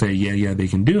up and say, yeah, they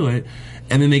can do it.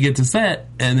 And then they get to set,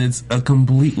 and it's a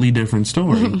completely different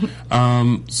story.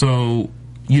 So,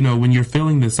 when you're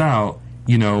filling this out,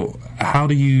 what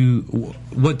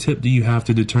tip do you have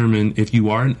to determine if you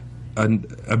are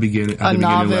a beginning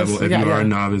level, if you are a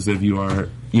novice, if you are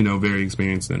very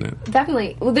experienced in it?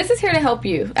 Definitely. Well, this is here to help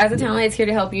you. As a talent, it's here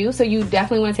to help you, so you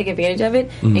definitely want to take advantage of it,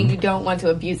 and you don't want to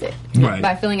abuse it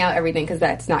by filling out everything, because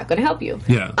that's not going to help you.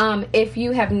 Yeah. If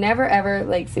you have never ever,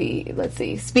 let's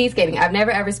see, speed skating. I've never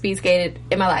ever speed skated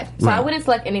in my life, so I wouldn't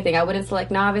select anything. I wouldn't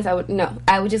select novice. I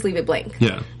would just leave it blank.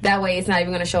 Yeah. That way, it's not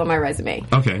even going to show on my resume.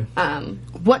 Okay.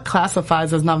 What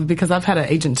classifies as novice? Because I've had an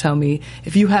agent tell me,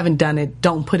 if you haven't done it,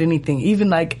 don't put anything. Even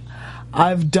like,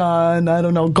 I've done,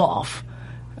 golf.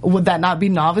 Would that not be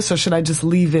novice, or should I just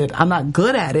leave it? I'm not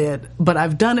good at it, but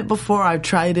I've done it before. I've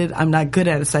tried it. I'm not good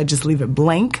at it, so I just leave it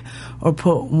blank, or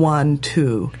put 1,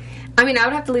 2. I mean, I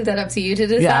would have to leave that up to you to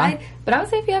decide. But I would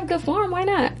say if you have good form, why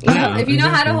not? If you know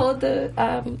how to hold the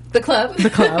club. The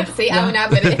club. See, I would not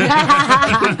put it.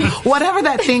 Whatever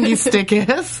that thingy stick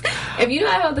is. If you know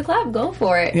how to hold the club, go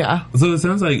for it. Yeah. So it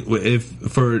sounds like if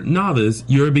for novice,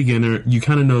 you're a beginner, you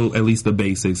kind of know at least the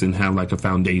basics and have like a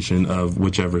foundation of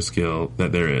whichever skill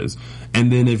that there is. And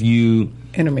then if you...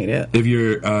 Intermediate. If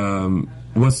you're...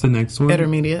 what's the next one?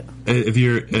 Intermediate. If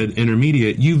you're an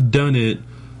intermediate, you've done it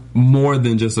more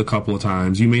than just a couple of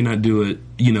times. You may not do it,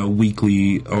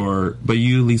 weekly, but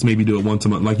you at least maybe do it once a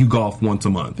month. Like you golf once a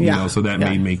month, so that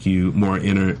may make you more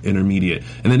intermediate.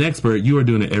 And then expert, you are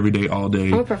doing it every day, all day.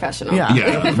 I'm a professional.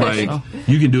 Yeah, like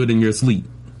you can do it in your sleep.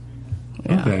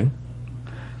 Yeah. Okay.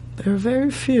 There are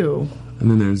very few. And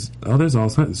then there's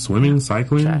also swimming,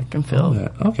 cycling, track and field.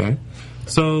 Okay.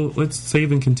 So let's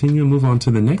save and continue and move on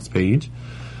to the next page.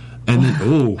 And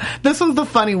then, this was the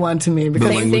funny one to me because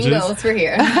same thing goes for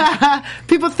here.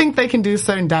 People think they can do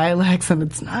certain dialects, and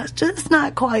it's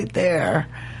not quite there.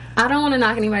 I don't want to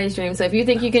knock anybody's dream, so if you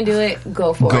think you can do it,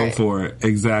 go for it. Go for it,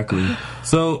 exactly.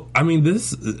 So, I mean,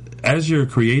 this, as you're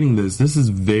creating this is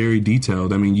very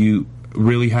detailed. I mean, you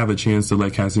really have a chance to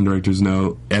let casting directors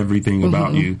know everything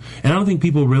about you. And I don't think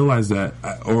people realize that,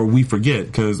 or we forget,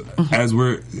 because as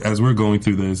we're going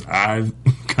through this, I've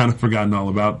kind of forgotten all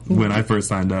about when I first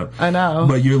signed up. I know.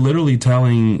 But you're literally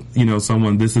telling,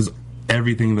 someone, this is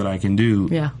everything that I can do.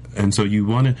 Yeah. And so you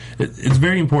want to, it's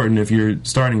very important if you're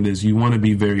starting this, you want to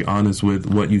be very honest with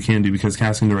what you can do, because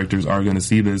casting directors are going to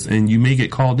see this, and you may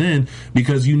get called in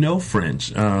because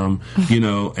French, and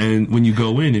when you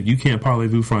go in, if you can't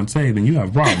parlez-vous français, then you have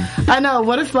a problem. I know.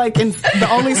 What if like the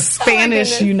only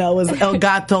Spanish is El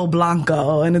Gato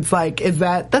Blanco, and it's like,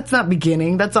 that's not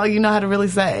beginning, that's all you know how to really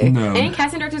say. No. And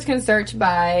casting directors can search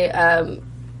by,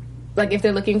 like if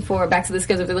they're looking for, back to the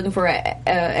skills, if they're looking for an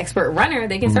expert runner,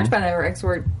 they can search by that, or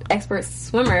expert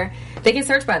swimmer, they can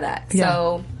search by that. Yeah.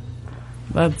 So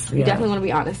you definitely want to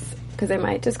be honest, because they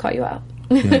might just call you out.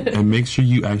 And make sure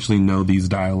you actually know these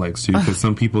dialects too, because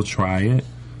some people try it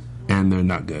and they're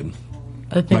not good.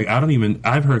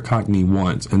 I've heard Cockney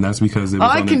once, and that's because it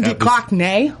was I can do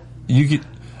Cockney. You get...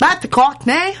 Not the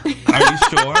Cockney. Are you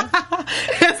sure?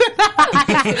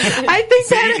 I think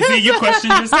see, you question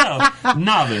yourself.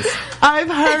 Novice. I've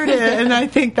heard it, and I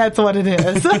think that's what it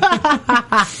is.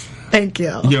 Thank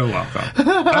you. You're welcome.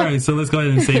 All right, so let's go ahead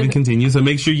and save and continue. So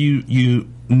make sure you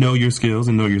know your skills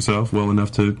and know yourself well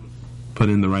enough to put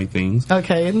in the right things.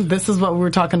 Okay, and this is what we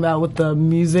were talking about with the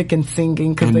music and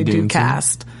singing, because they do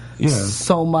cast.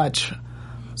 so much.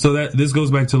 So this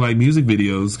goes back to like music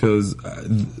videos, because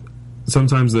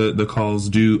sometimes the calls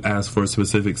do ask for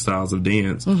specific styles of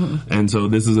dance, and so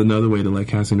this is another way to let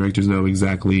casting directors know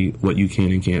exactly what you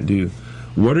can and can't do.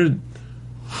 What are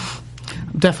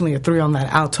Definitely a 3 on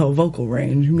that alto vocal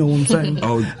range. You know what I'm saying?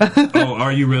 Oh,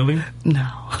 are you really? No.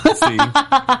 See?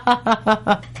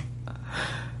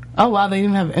 Oh wow, they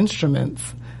even have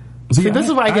instruments. See, this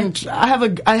is where I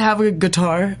have a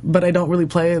guitar, but I don't really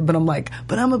play it. But I'm like,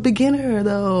 but I'm a beginner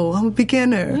though. I'm a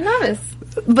beginner. You're novice.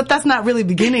 But that's not really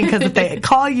beginning, because if they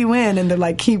call you in and they're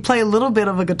like, can you play a little bit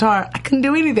of a guitar? I couldn't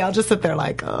do anything. I'll just sit there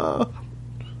like, oh.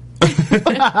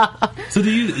 So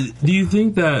do you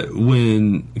think that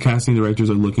when casting directors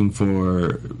are looking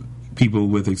for people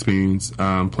with experience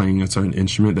playing a certain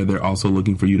instrument, that they're also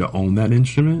looking for you to own that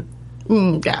instrument?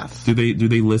 Yes. Do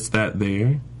they list that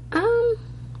there?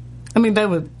 I mean, they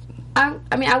would. I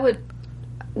would.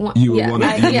 Want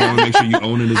to make sure you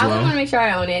own it as well? I want to make sure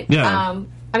I own it. Yeah.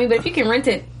 But if you can rent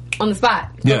it on the spot,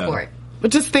 go for it.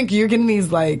 But just think, you're getting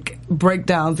these like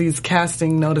breakdowns, these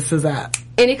casting notices at.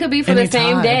 And it could be for the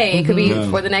same day. It could be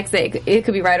for the next day. It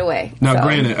could be right away. Now,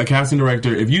 granted, a casting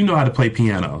director, if you know how to play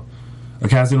piano, a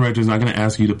casting director is not going to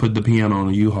ask you to put the piano on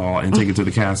a U-Haul and take it to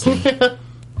the casting.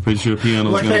 Pretty sure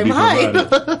piano is going to be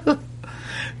provided.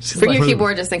 Bring your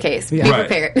keyboard just in case. Yeah. Be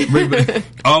prepared.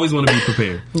 Always want to be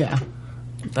prepared. Yeah.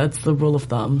 That's the rule of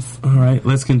thumbs. All right,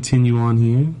 let's continue on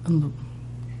here.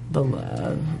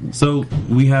 So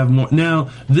we have more. Now,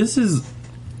 this is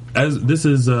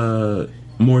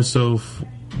more so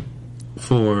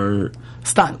for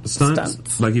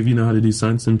stunts. Like if you know how to do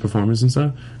stunts and performance and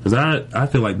stuff. Because I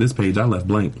feel like this page I left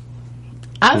blank.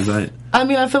 I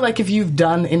feel like if you've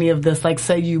done any of this, like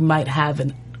say you might have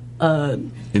a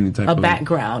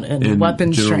background in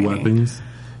weapons training. Weapons.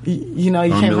 You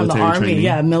came from the Army.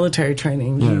 Training. Military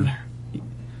training. Yeah.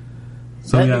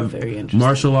 So we have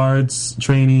martial arts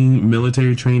training,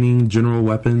 military training, general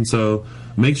weapons. So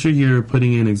make sure you're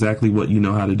putting in exactly what you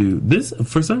know how to do. This,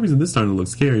 for some reason, this starting to look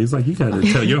scary. It's like you got to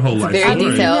tell your whole life story.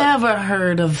 I've never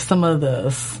heard of some of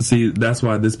this. See, that's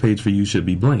why this page for you should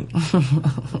be blank.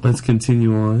 Let's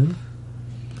continue on.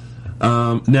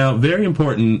 Now, very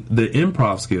important, the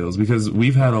improv skills, because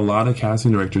we've had a lot of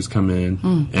casting directors come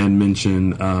in and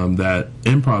mention that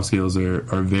improv skills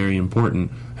are very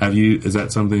important. Is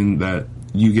that something that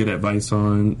you get advice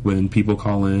on when people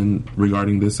call in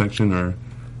regarding this section, or?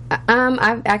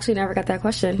 I've actually never got that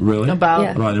question. Really?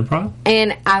 About improv?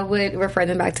 And I would refer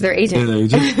them back to their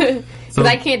agent. Because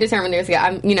I can't determine their skill.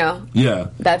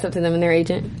 That's up to them and their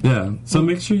agent. Yeah. So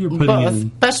make sure you're putting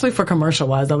in... Especially for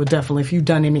commercial-wise, I would definitely, if you've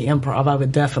done any improv, I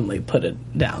would definitely put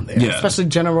it down there. Yeah. Especially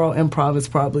general improv is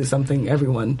probably something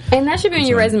everyone... And that should be on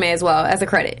your resume as well, as a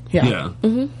credit. Yeah.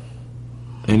 Mm-hmm.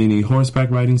 And any horseback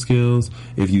riding skills,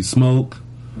 if you smoke,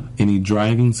 any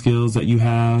driving skills that you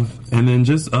have, and then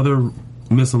just other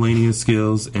miscellaneous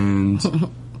skills and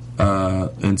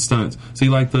stunts. See,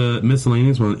 like the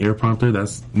miscellaneous one, air prompter,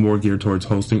 that's more geared towards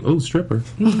hosting. Oh, stripper.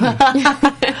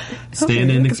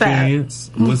 Stand-in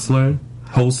experience, whistler,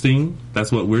 hosting.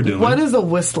 That's what we're doing. What is a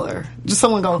whistler? Just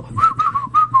someone go...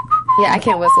 Yeah, I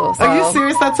can't whistle. So. Are you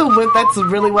serious? That's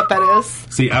really what that is?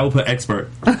 See, I will put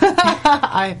expert.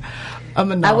 I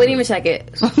wouldn't even check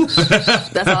it.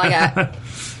 That's all I got.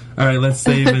 All right, let's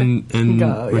save and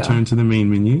return to the main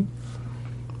menu.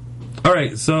 All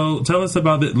right, so tell us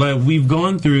about it. Like, we've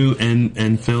gone through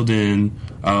and filled in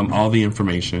all the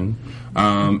information,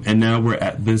 and now we're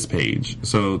at this page.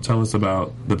 So tell us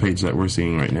about the page that we're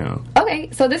seeing right now. Okay,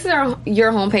 so this is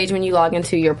your homepage when you log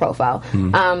into your profile.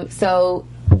 Mm-hmm. So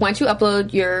once you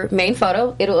upload your main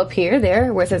photo, it'll appear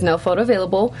there where it says no photo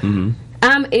available. Mm-hmm.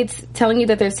 It's telling you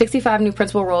that there's 65 new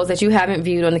principal roles that you haven't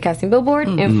viewed on the casting billboard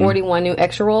and 41 new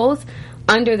extra roles.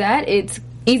 Under that, it's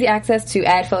easy access to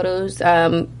add photos,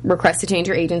 request to change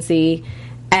your agency,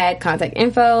 add contact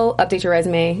info, update your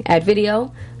resume, add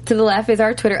video. To the left is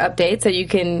our Twitter update, so you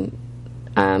can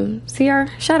see our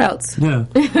shout-outs. Yeah.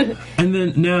 And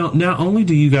then now, not only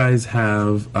do you guys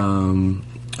have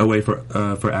a way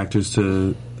for actors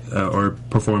to or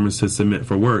performers to submit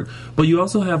for work, but you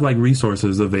also have like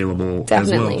resources available as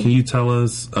well. Can you tell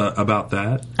us about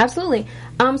that? Absolutely.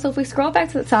 So if we scroll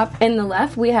back to the top in the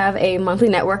left, we have a monthly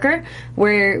networker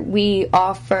where we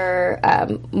offer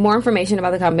more information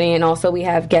about the company, and also we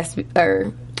have guests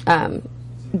add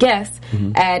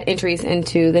entries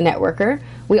into the networker.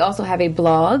 We also have a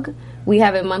blog. We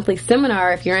have a monthly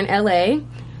seminar if you're in LA,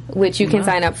 which you can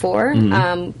sign up for.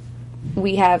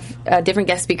 We have different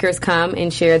guest speakers come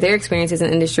and share their experiences in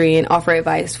the industry and offer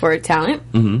advice for talent.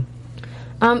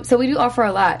 So we do offer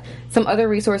a lot. Some other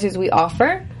resources we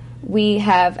offer we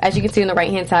have, as you can see on the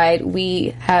right-hand side,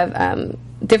 we have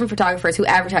different photographers who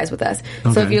advertise with us.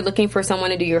 Okay. So if you're looking for someone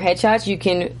to do your headshots, you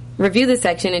can review this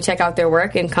section and check out their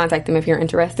work and contact them if you're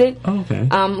interested. Okay.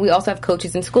 We also have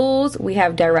coaches in schools. We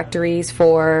have directories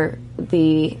for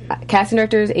the casting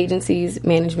directors, agencies,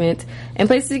 management, and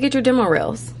places to get your demo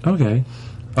reels. Okay.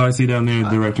 Oh, I see down there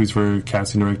directories for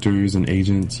casting directors and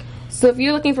agents. So if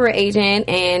you're looking for an agent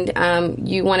and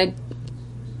you want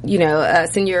to,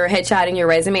 send your headshot and your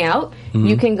resume out,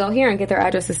 you can go here and get their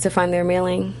addresses to find their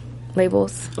mailing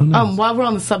labels. Oh, nice. While we're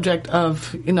on the subject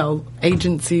of,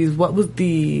 agencies, what was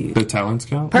the Talent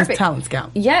Scout? Perfect. Talent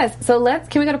Scout? Yes. So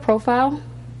can we go to profile?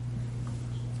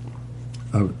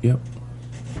 Oh, yep.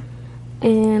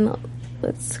 And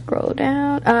let's scroll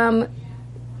down.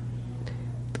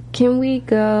 Can we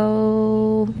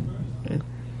go?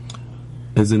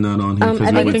 Is it not on here because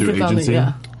I we went think through it's on it, agency?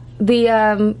 yeah.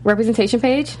 The representation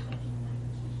page.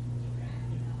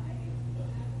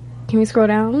 Can we scroll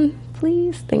down,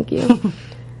 please? Thank you.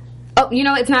 Oh,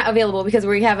 it's not available because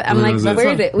we have. I'm like, where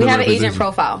is it? We have an agent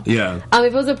profile. Yeah.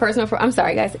 If it was a personal, I'm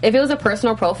sorry, guys. If it was a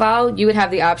personal profile, you would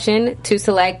have the option to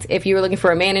select if you were looking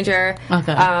for a manager,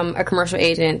 a commercial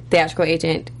agent, theatrical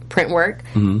agent, print work,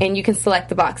 and you can select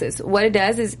the boxes. What it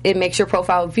does is it makes your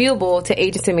profile viewable to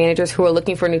agents and managers who are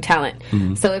looking for new talent.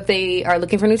 So if they are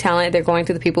looking for new talent, they're going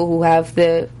to the people who have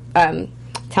the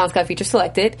Talent Scout feature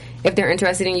selected. If they're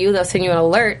interested in you, they'll send you an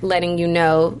alert letting you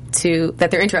know that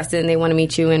they're interested and they want to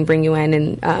meet you and bring you in,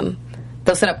 and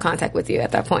they'll set up contact with you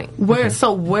at that point. Where's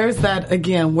that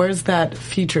again? Where's that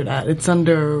featured at? It's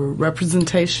under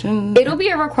representation? It'll be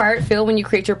a required field when you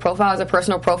create your profile as a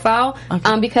personal profile.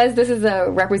 Okay. Because this is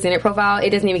a represented profile, it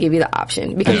doesn't even give you the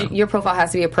option because your profile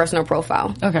has to be a personal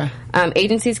profile. Okay.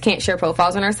 Agencies can't share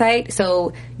profiles on our site,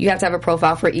 so you have to have a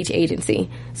profile for each agency.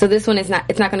 So this one it's not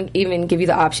going to even give you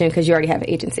the option because you already have an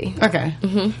agency. Okay.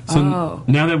 So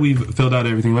now that we've filled out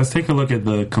everything, let's take a look at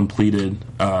the completed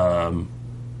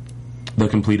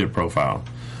profile.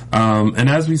 And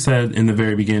as we said in the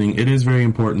very beginning, it is very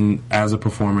important as a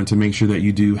performer to make sure that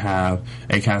you do have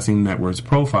a casting network's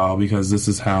profile because this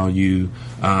is how you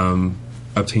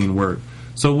obtain work.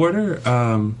 So what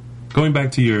are, going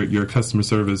back to your customer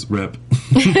service rep,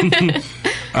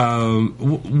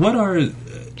 what are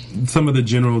some of the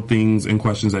general things and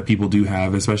questions that people do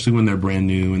have, especially when they're brand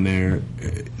new and they're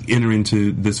entering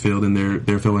into this field and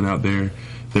they're filling out their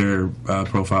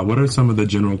profile? What are some of the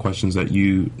general questions that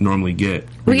you normally get?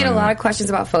 We get a lot of questions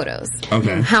about photos.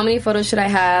 Okay. How many photos should I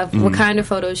have? What kind of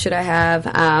photos should I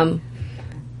have?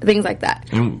 Things like that.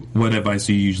 And what advice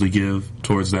do you usually give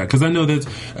towards that? Because I know that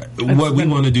what we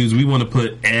want to do is we want to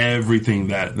put everything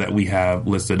that we have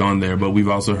listed on there, but we've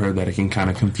also heard that it can kind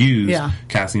of confuse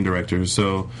casting directors.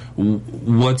 So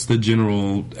what's the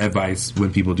general advice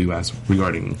when people do ask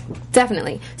regarding?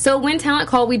 Definitely. So when talent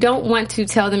call, we don't want to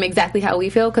tell them exactly how we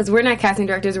feel because we're not casting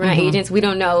directors, we're not agents, we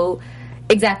don't know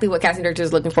exactly what casting director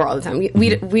is looking for all the time.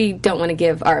 We don't want to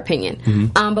give our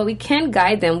opinion. But we can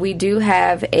guide them. We do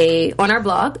have on our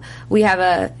blog, we have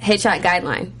a headshot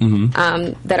guideline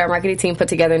that our marketing team put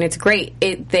together, and it's great.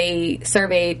 They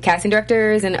surveyed casting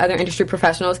directors and other industry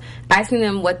professionals, asking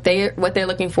them what they're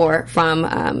looking for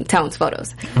from talent's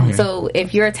photos. Okay. So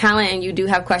if you're a talent and you do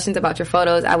have questions about your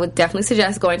photos, I would definitely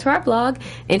suggest going to our blog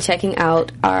and checking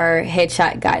out our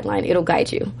headshot guideline. It'll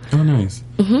guide you. Oh, nice.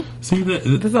 See,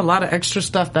 there's a lot of extra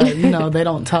stuff that they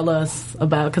don't tell us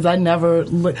about because I never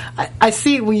look. I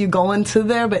see it when you go into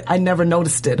there, but I never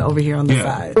noticed it over here on the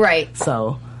side. Right.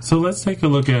 So let's take a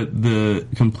look at the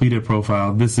completed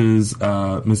profile. This is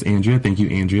Miss Andrea. Thank you,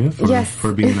 Andrea,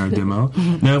 for being our demo.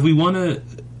 Now, if we want to,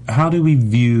 how do we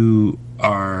view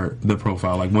the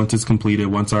profile? Like once it's completed,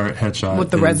 once our headshot with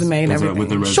the resume and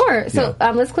everything. Sure. So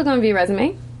let's click on View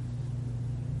Resume.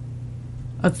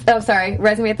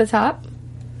 Resume at the top.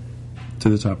 To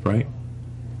the top right.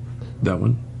 That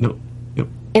one? No. Yep.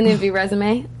 And then View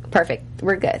Resume. Perfect.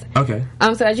 We're good. Okay.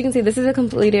 So as you can see, this is a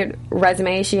completed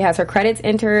resume. She has her credits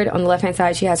entered. On the left-hand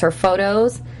side, she has her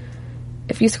photos.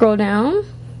 If you scroll down,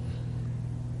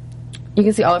 you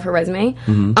can see all of her resume.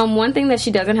 One thing that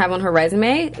she doesn't have on her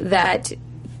resume that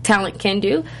talent can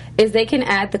do is they can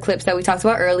add the clips that we talked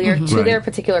about earlier to their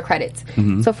particular credits.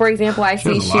 So, for example, I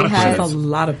see she has a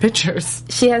lot of pictures.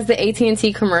 She has the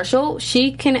AT&T commercial.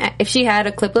 She can, if she had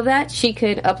a clip of that, she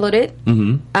could upload it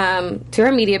to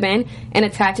her media bin and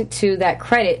attach it to that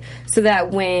credit, so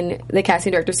that when the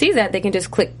casting director sees that, they can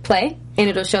just click play and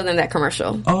it'll show them that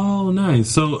commercial. Oh, nice.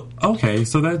 So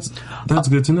that's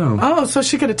good to know. Oh, so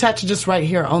she could attach it just right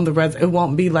here on the res. It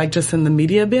won't be like just in the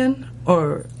media bin,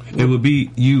 or It would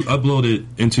be you upload it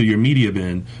into your media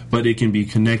bin, but it can be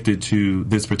connected to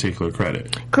this particular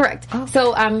credit. Correct. Oh.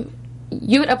 So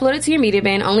you would upload it to your media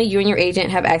bin. Only you and your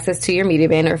agent have access to your media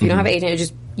bin, or if you don't have an agent, it's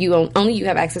just only you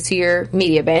have access to your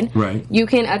media bin. Right. You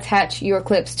can attach your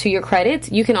clips to your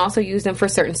credits. You can also use them for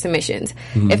certain submissions.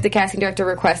 If the casting director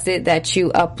requested that you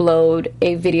upload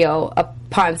a video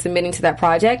upon submitting to that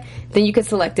project, then you could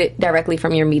select it directly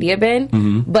from your media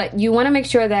bin. But you want to make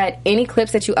sure that any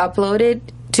clips that you uploaded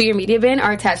to your media bin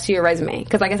are attached to your resume.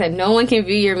 Because like I said, no one can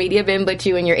view your media bin but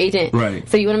you and your agent. Right.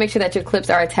 So you want to make sure that your clips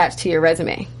are attached to your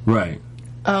resume. Right.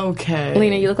 Okay.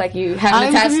 Lena, you look like you haven't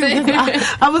attached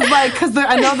it. I was like, because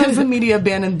I know there's a media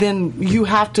bin, and then you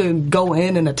have to go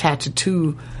in and attach it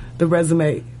to the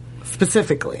resume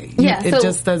specifically. Yeah. It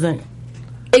just doesn't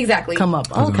exactly come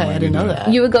up. Okay, I didn't know that.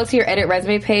 You would go to your edit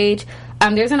resume page.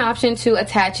 There's an option to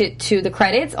attach it to the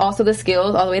credits, also the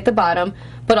skills, all the way at the bottom.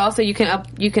 But also you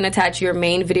can attach your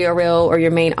main video reel or your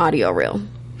main audio reel.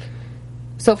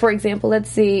 So, for example,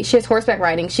 let's see, she has horseback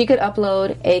riding. She could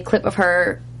upload a clip of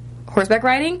her horseback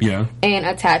riding, and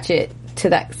attach it to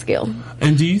that skill.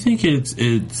 And do you think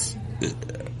it's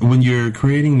when you're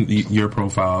creating your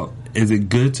profile, is it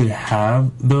good to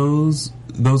have those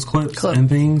clips and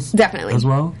things? Definitely. As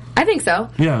well? I think so.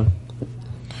 Yeah.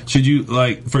 Should you,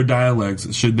 like, for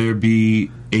dialects, should there be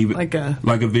like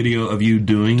a video of you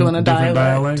doing a different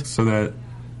dialects so that...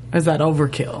 Is that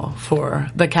overkill for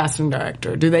the casting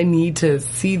director? Do they need to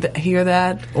hear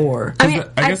that, or? I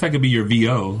guess that could be your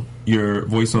VO, your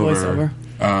voiceover.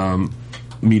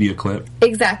 Media clip.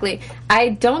 Exactly. I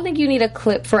don't think you need a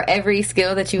clip for every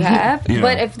skill that you have,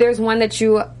 but if there's one that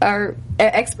you are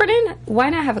expert in, why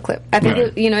not have a clip? I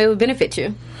think it would benefit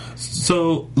you.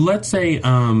 So let's say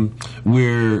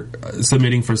we're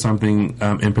submitting for something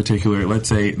in particular. Let's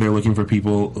say they're looking for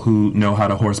people who know how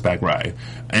to horseback ride,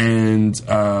 and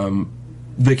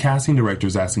the casting director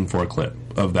is asking for a clip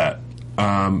of that,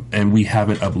 and we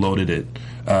haven't uploaded it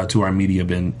to our media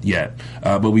bin yet,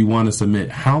 but we want to submit.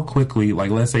 How quickly,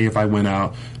 like let's say if I went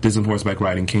out, did some horseback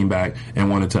riding, came back and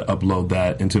wanted to upload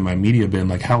that into my media bin,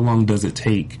 like how long does it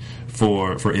take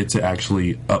for it to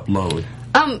actually upload?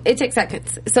 It takes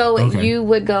seconds. So you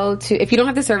would go to, if you don't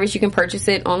have the service, you can purchase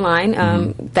it online.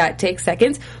 That takes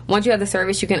seconds. Once you have the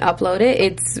service, you can upload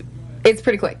it. It's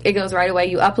pretty quick. It goes right away.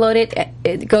 You upload it.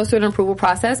 It goes through an approval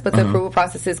process, but the approval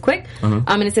process is quick.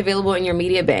 And it's available in your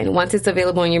media bin. Once it's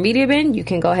available in your media bin, you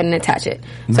can go ahead and attach it.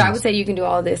 Nice. So I would say you can do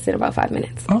all of this in about 5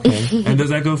 minutes. Okay. And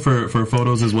does that go for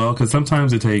photos as well? Because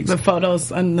sometimes it takes... The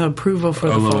photos and the approval for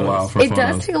the photos. A little while for photos. It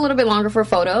does take a little bit longer for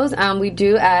photos. We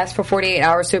do ask for 48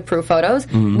 hours to approve photos.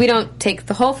 We don't take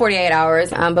the whole 48 hours,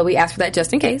 but we ask for that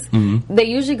just in case. They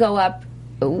usually go up...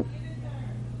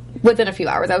 within a few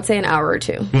hours. I would say an hour or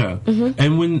two. Yeah.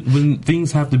 And when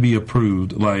things have to be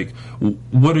approved, like,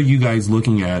 what are you guys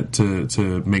looking at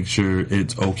to make sure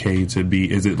it's okay to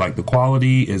be? Is it like the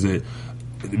quality? Is it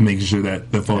making sure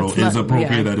that the photo is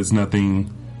appropriate, that it's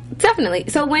nothing... Definitely.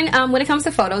 So when it comes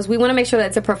to photos, we want to make sure that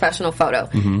it's a professional photo.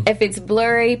 If it's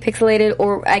blurry, pixelated,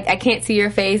 or I can't see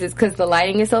your face, it's because the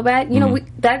lighting is so bad. You know,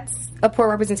 that's a poor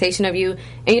representation of you,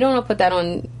 and you don't want to put that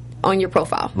on your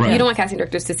profile. Right. You don't want casting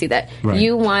directors to see that. Right.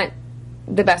 You want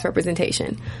the best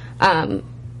representation.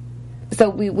 So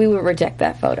we would reject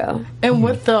that photo. And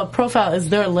with the profile, is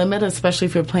there a limit, especially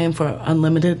if you're playing for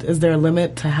unlimited? Is there a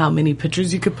limit to how many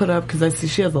pictures you could put up? Because I see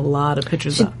she has a lot of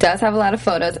pictures up. She does have a lot of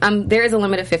photos. There is a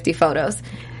limit of 50 photos.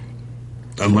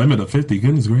 A limit of 50?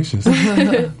 Goodness gracious.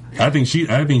 I think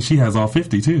she has all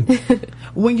 50 too.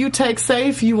 When you say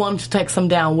if you want to take some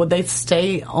down, would they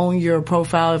stay on your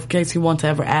profile in case you want to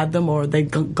ever add them, or are they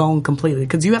gone completely?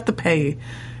 Because you have to pay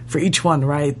for each one,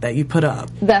 right, that you put up.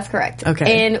 That's correct.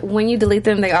 Okay. And when you delete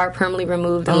them, they are permanently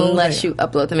removed unless you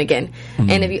upload them again.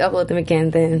 And if you upload them again,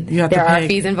 then there are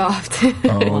fees involved.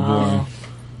 Oh, boy.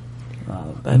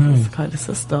 Wow, that is quite a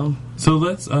system. So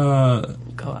let's go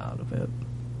out of it.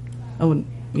 Oh,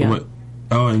 yeah.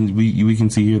 And we can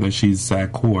see here that she's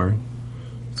SAG core.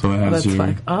 So it has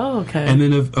okay. And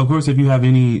then, of course, if you have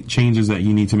any changes that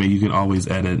you need to make, you can always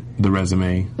edit the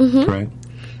resume, correct?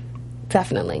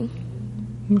 Definitely.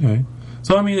 Okay.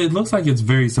 So, I mean, it looks like it's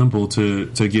very simple to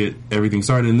get everything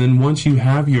started. And then once you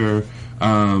have your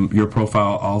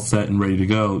profile all set and ready to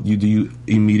go, do you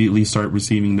immediately start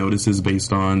receiving notices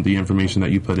based on the information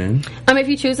that you put in? If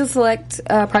you choose to select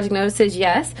project notices,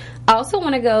 yes. I also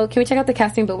want to go, can we check out the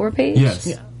casting billboard page? Yes.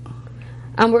 Yeah.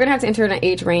 We're going to have to enter an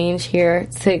age range here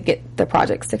to get the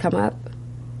projects to come up.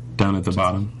 Down at the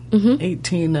bottom?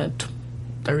 18 to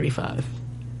 35.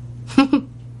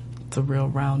 It's a real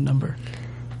round number.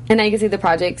 and now you can see the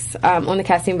projects on the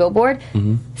casting billboard.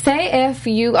 Say if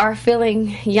you are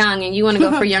feeling young and you want to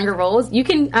go for younger roles, you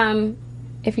can,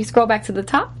 if you scroll back to the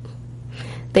top,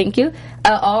 thank you,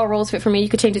 all roles fit for me, you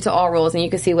could change it to all roles and you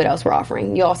can see what else we're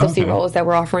offering. You also see roles that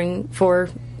we're offering for,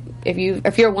 if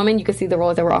you're a woman, you can see the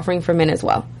roles that we're offering for men as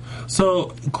well.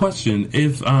 So, question,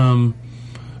 if,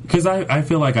 because I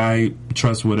feel like I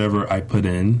trust whatever I put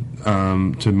in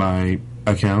to my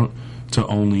account to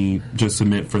only just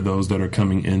submit for those that are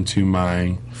coming into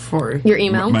my... For your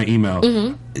email? My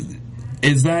email.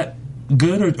 Is that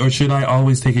good, or should I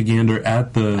always take a gander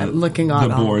at the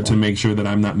board to make sure that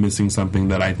I'm not missing something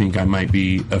that I think I might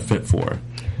be a fit for?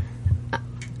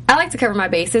 I like to cover my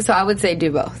bases, so I would say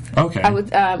do both. Okay. I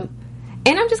would, and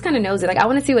I'm just kind of nosy. Like, I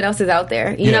want to see what else is out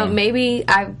there. You know, maybe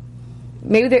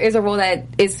there is a role that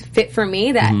is fit for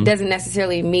me that doesn't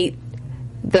necessarily meet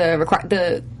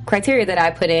the criteria that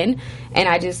I put in, and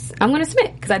I'm going to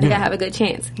submit because I think I have a good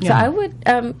chance. So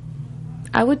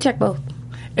I would check both.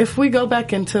 If we go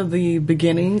back into the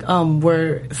beginning,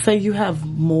 where say you have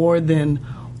more than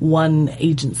one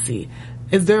agency,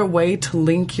 is there a way to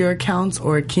link your accounts,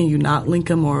 or can you not link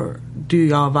them, or do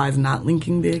y'all advise not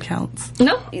linking the accounts?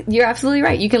 No, you're absolutely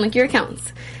right. You can link your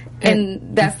accounts.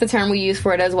 And that's the term we use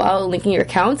for it as well, linking your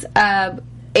accounts.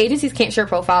 Agencies can't share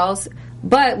profiles,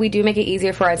 but we do make it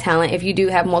easier for our talent. If you do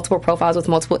have multiple profiles with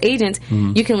multiple agents,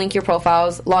 you can link your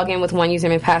profiles, log in with one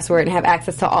username and password, and have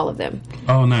access to all of them.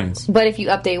 Oh, nice. But if you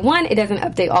update one, it doesn't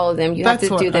update all of them. You have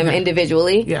to do them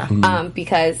individually. Yeah.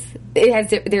 Because because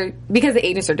the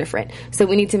agents are different. So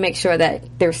we need to make sure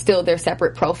that they're still their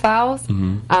separate profiles.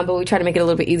 But we try to make it a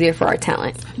little bit easier for our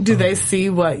talent. Do they see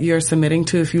what you're submitting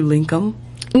to if you link them?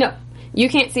 No. You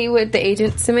can't see what the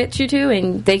agent submits you to,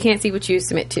 and they can't see what you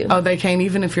submit to. Oh, they can't?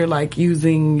 Even if you're, like,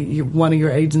 using one of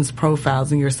your agent's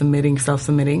profiles and you're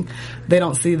self-submitting, they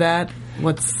don't see that?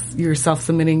 You're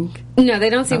self-submitting? No, they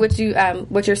don't see what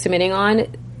you're submitting on.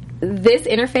 This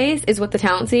interface is what the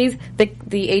talent sees.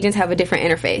 The agents have a different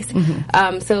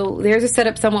interface. So theirs is set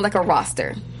up somewhat like a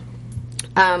roster.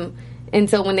 And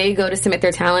so when they go to submit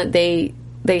their talent, they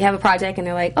have a project and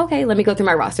they're like, okay, let me go through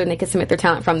my roster, and they can submit their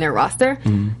talent from their roster.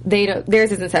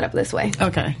 Theirs isn't set up this way.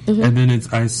 Okay. And then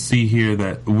I see here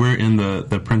that we're in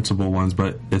the principal ones,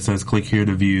 but it says click here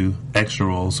to view extra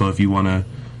roles. So if you want to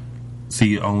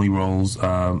see only roles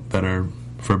that are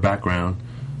for background,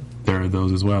 there are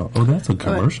those as well. Oh, that's a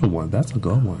commercial one. That's a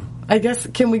good one. I guess,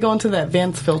 can we go into the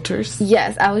advanced filters?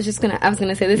 Yes, I was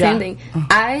gonna say the same thing.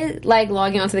 I like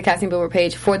logging onto the casting billboard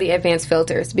page for the advanced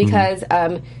filters because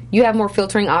you have more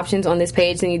filtering options on this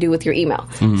page than you do with your email.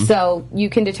 So you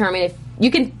can determine if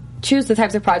you can choose the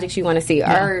types of projects you want to see.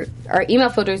 Our email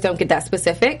filters don't get that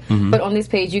specific, but on this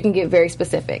page you can get very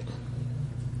specific.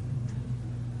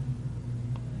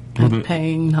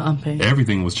 Paying, non-paying.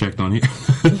 Everything was checked on here.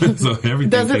 So everything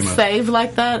does it came up. save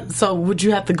like that? So would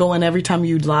you have to go in every time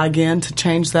you log in to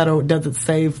change that, or does it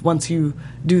save once you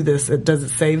do this? Does it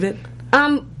save it?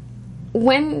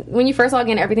 When you first log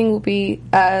in, everything will be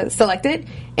selected,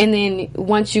 and then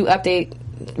once you update,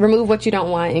 remove what you don't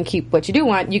want and keep what you do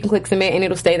want, you can click submit, and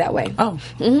it'll stay that way. Oh,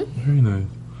 very nice.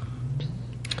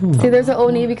 See, there's an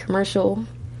Old Navy commercial,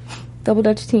 Double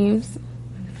Dutch teams.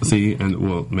 See, and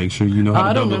well, make sure you know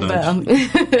how to double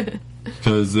dutch.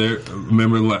 Because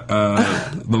remember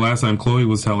the last time Chloe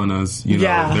was telling us,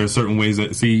 there are certain ways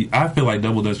that, I feel like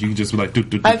double dutch, you can just be like,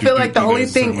 I feel like the only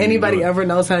thing anybody ever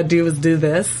knows how to do is do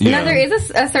this. Yeah. No, there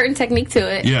is a certain technique to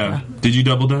it. Yeah. Did you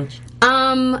double dutch?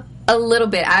 A little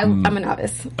bit. I'm a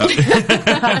novice.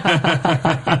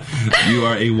 You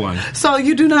are a one. So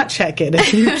you do not check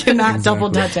it. You cannot double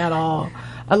dutch at all.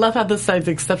 I love how this says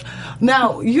except.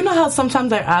 Now, you know how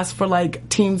sometimes I ask for, like,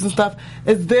 teams and stuff?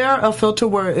 Is there a filter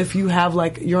where if you have,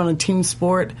 like, you're on a team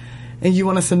sport and you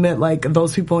want to submit, like,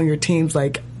 those people on your teams,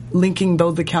 like, linking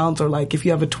those accounts, or, like, if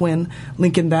you have a twin,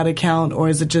 linking that account, or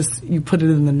is it just you put it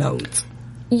in the notes?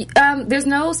 There's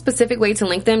no specific way to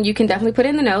link them. You can definitely put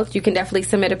in the notes. You can definitely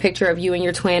submit a picture of you and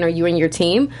your twin or you and your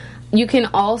team. You can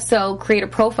also create a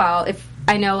profile. If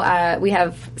I know we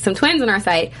have some twins on our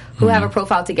site who have a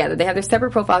profile together. They have their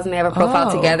separate profiles and they have a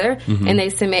profile together, and they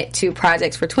submit to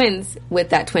projects for twins with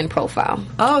that twin profile.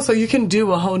 Oh, so you can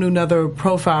do a whole new nother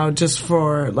profile just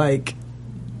for, like,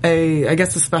 I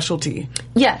guess a specialty.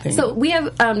 Yeah. thing. So we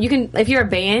have you can, if you're a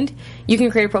band, you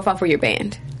can create a profile for your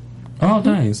band. Oh,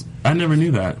 nice. I never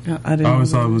knew that. Yeah, I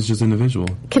always thought it was just individual.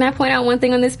 Can I point out one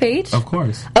thing on this page? Of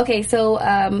course. Okay,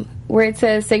 so where it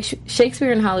says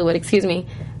Shakespeare in Hollywood,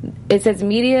 it says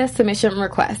media submission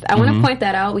request. I want to point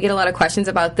that out. We get a lot of questions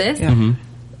about this. Yeah.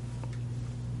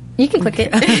 You can click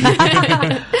it.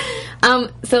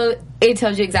 So it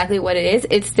tells you exactly what it is.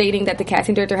 It's stating that the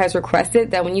casting director has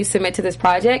requested that when you submit to this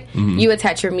project, you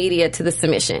attach your media to the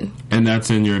submission. And that's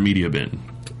in your media bin.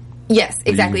 Yes,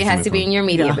 exactly. It has to be in your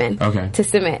media bin to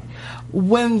submit.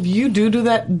 When you do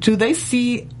that, do they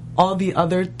see all the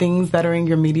other things that are in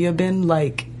your media bin,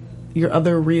 like your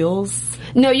other reels?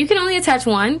 No, you can only attach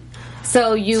one.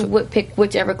 So you would pick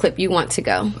whichever clip you want to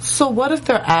go. So what if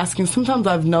they're asking? Sometimes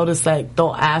I've noticed like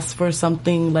they'll ask for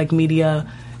something like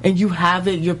media, and you have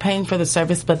it, you're paying for the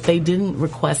service, but they didn't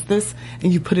request this,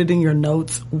 and you put it in your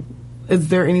notes. Is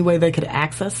there any way they could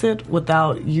access it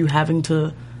without you having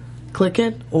to click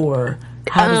it, or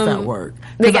how does that work?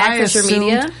 They can access your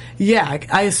media? Yeah,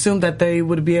 I assumed that they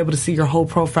would be able to see your whole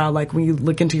profile, like when you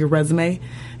look into your resume.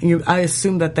 And I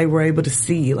assumed that they were able to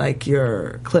see like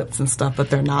your clips and stuff, but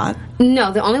they're not.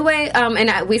 No, the only way,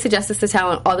 we suggest this to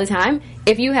talent all the time.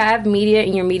 If you have media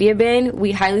in your media bin,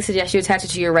 we highly suggest you attach it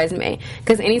to your resume,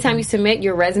 because anytime you submit,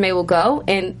 your resume will go,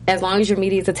 and as long as your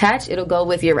media is attached, it'll go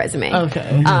with your resume.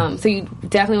 Okay. So you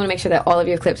definitely want to make sure that all of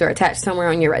your clips are attached somewhere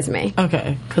on your resume.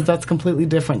 Okay, because that's completely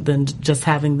different than just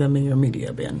having them in your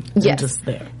media bin. Yes. Just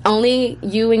there. Only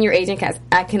you and your agent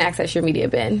can access your media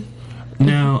bin.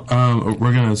 Now,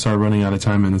 we're going to start running out of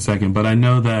time in a second, but I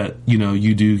know that,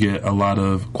 you do get a lot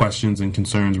of questions and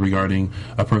concerns regarding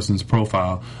a person's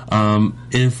profile.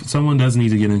 If someone does need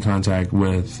to get in contact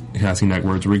with Casting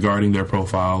Networks regarding their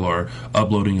profile or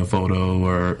uploading a photo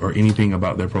or anything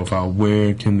about their profile,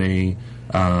 where can they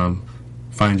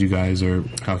find you guys, or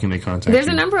how can they contact you? There's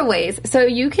a number of ways. So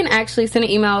you can actually send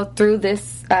an email through this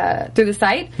through the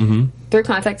site, through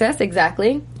Contact Us,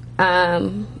 exactly.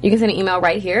 You can send an email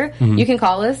right here. You can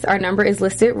call us. Our number is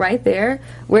listed right there.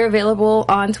 We're available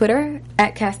on Twitter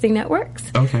at Casting Networks.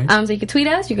 Okay. So you can tweet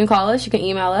us, you can call us, you can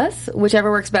email us, whichever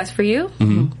works best for you.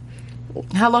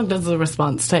 How long does the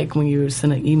response take when you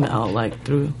send an email, like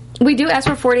through? We do ask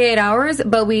for 48 hours,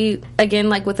 but we, again,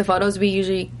 like with the photos, we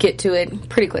usually get to it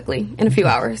pretty quickly, in a few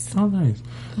hours. Oh, nice.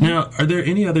 Now, are there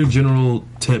any other general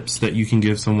tips that you can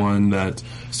give someone that's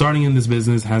starting in this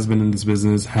business, has been in this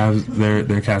business, has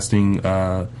their casting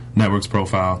networks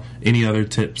profile? Any other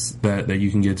tips that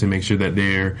you can get to make sure that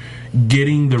they're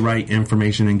getting the right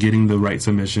information and getting the right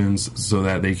submissions so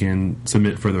that they can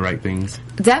submit for the right things?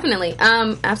 Definitely.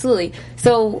 Absolutely.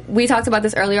 So we talked about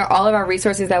this earlier. All of our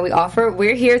resources that we offer,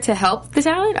 we're here to help the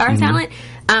talent, our talent.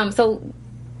 So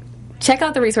check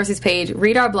out the resources page,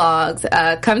 read our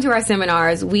blogs, come to our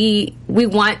seminars. We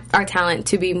want our talent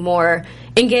to be more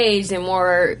engaged and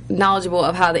more knowledgeable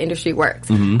of how the industry works.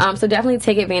 So definitely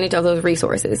take advantage of those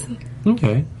resources.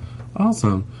 Okay.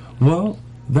 Awesome. Well,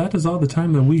 that is all the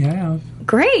time that we have.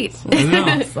 Great.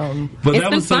 Awesome. But it's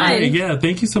that was so fun. great. Yeah,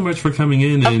 thank you so much for coming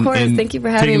in Of course, thank you for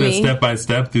having taking me. us step by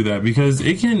step through that, because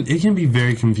it can be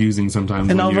very confusing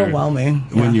sometimes And when overwhelming.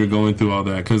 when you're going through all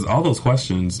that, because all those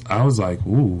questions, I was like,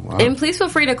 ooh. And please feel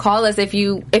free to call us if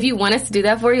you want us to do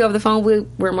that for you over the phone.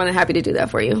 We're more than happy to do that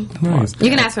for you. Nice.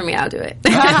 You can ask for me, I'll do it.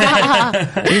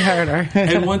 We heard her.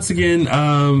 And once again,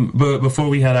 but before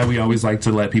we head out, we always like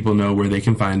to let people know where they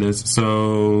can find us.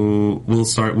 So we'll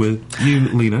start with you,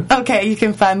 Lena. Okay, you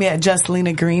can find me at Just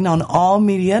Lena Green on all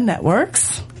media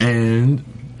networks. And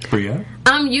Bria.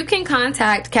 You can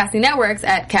contact Casting Networks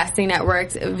at Casting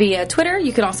Networks via Twitter.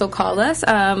 You can also call us,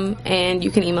 and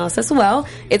you can email us as well.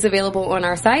 It's available on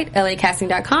our site,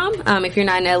 lacasting.com. If you're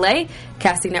not in LA,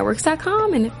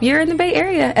 castingnetworks.com. And if you're in the Bay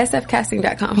Area,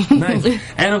 sfcasting.com. Nice.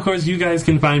 And of course, you guys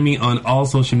can find me on all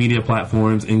social media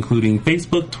platforms, including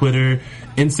Facebook, Twitter,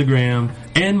 Instagram,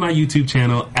 and my YouTube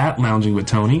channel at Lounging with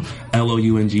Tony,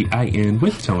 LOUNGIN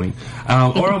with Tony,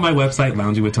 or on my website,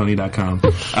 loungingwithtony.com.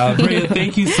 Bria,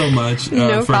 thank you so much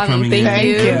No for problem. coming in Thank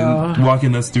you. and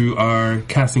walking us through our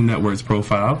Casting Networks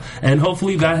profile. And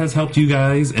hopefully that has helped you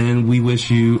guys, and we wish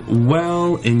you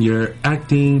well in your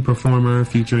acting, performer,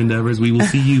 future endeavors. We will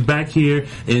see you back here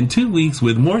in 2 weeks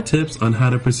with more tips on how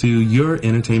to pursue your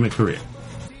entertainment career.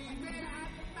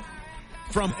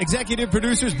 From executive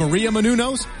producers Maria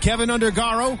Menounos, Kevin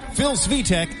Undergaro, Phil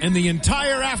Svitek, and the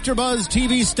entire AfterBuzz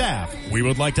TV staff, we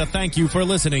would like to thank you for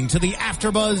listening to the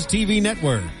AfterBuzz TV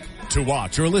network. To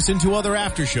watch or listen to other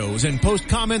after shows and post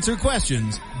comments or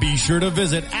questions, be sure to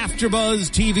visit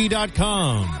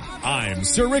AfterBuzzTV.com. I'm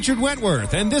Sir Richard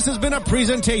Wentworth, and this has been a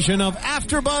presentation of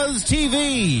AfterBuzz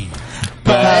TV.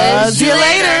 Buzz you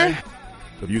later.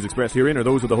 The views expressed herein are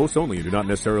those of the hosts only and do not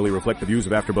necessarily reflect the views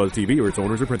of AfterBuzz TV or its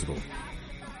owners or principals.